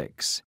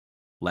 36.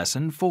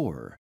 Lesson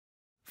 4.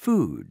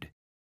 Food.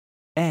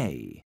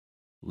 A.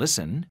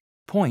 Listen,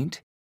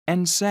 point,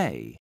 and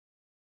say.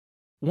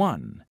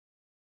 1,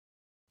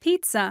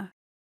 Pizza,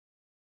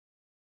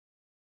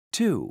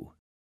 2,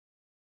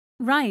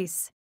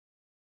 rice,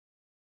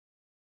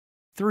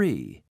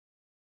 3,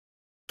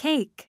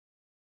 cake,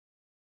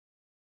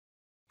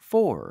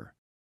 4.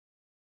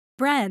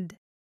 bread.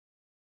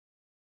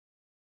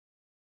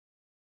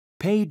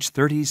 Page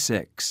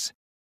 36.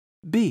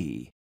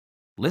 B.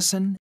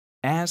 Listen,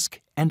 ask,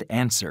 and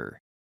answer.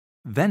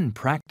 Then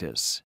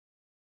practice.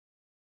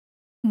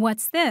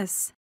 What's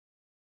this?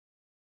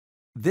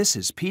 This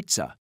is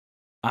pizza.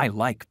 I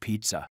like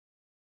pizza.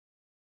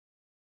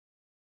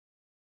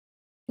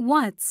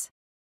 What's?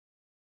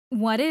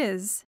 What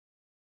is?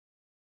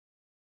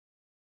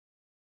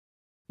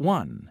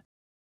 1,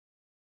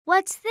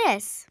 What's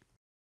this?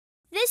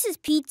 This is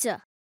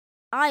pizza.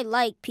 I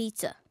like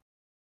pizza.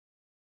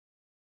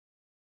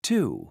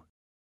 2,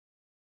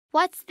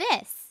 What's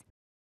this?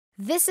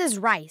 This is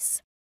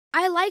rice.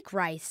 I like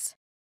rice.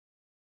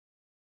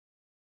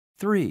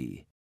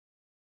 3,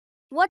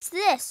 What's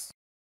this?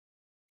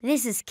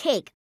 This is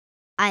cake.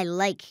 I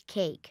like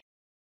cake.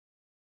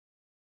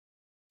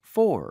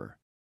 4,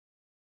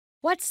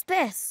 What's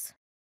this?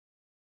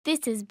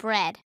 This is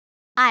bread.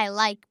 I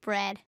like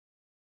bread.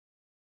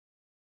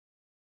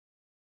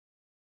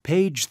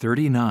 Page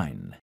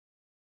 39.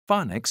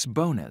 Phonics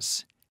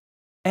bonus.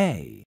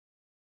 A.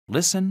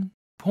 Listen,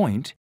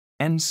 point,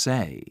 and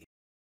say.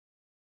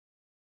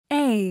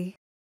 A.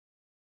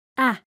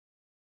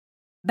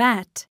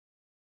 Bat.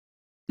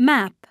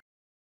 Map.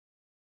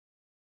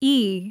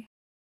 E.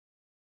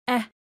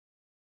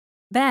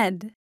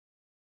 Bed.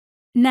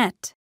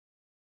 Net.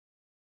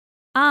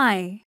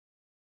 I.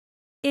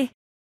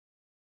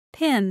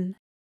 Pin.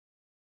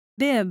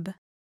 Bib.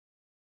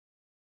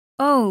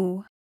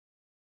 O.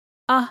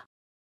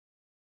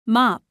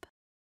 Mop.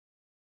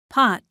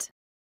 Pot.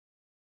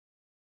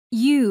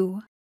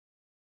 U.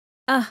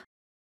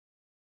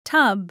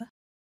 Tub.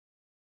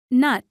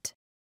 Nut.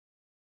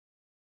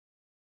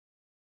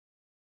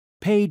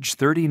 Page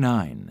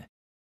 39.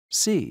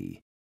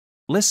 C.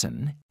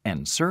 Listen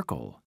and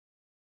circle.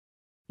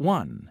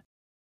 1,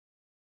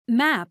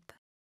 Map.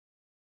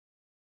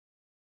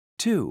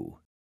 2,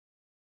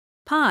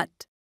 Pot.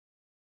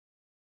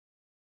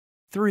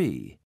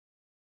 3,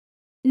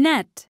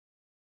 Net.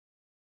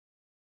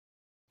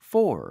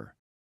 4,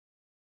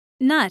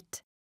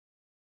 Nut.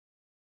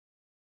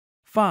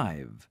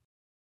 5,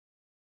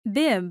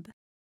 Bib.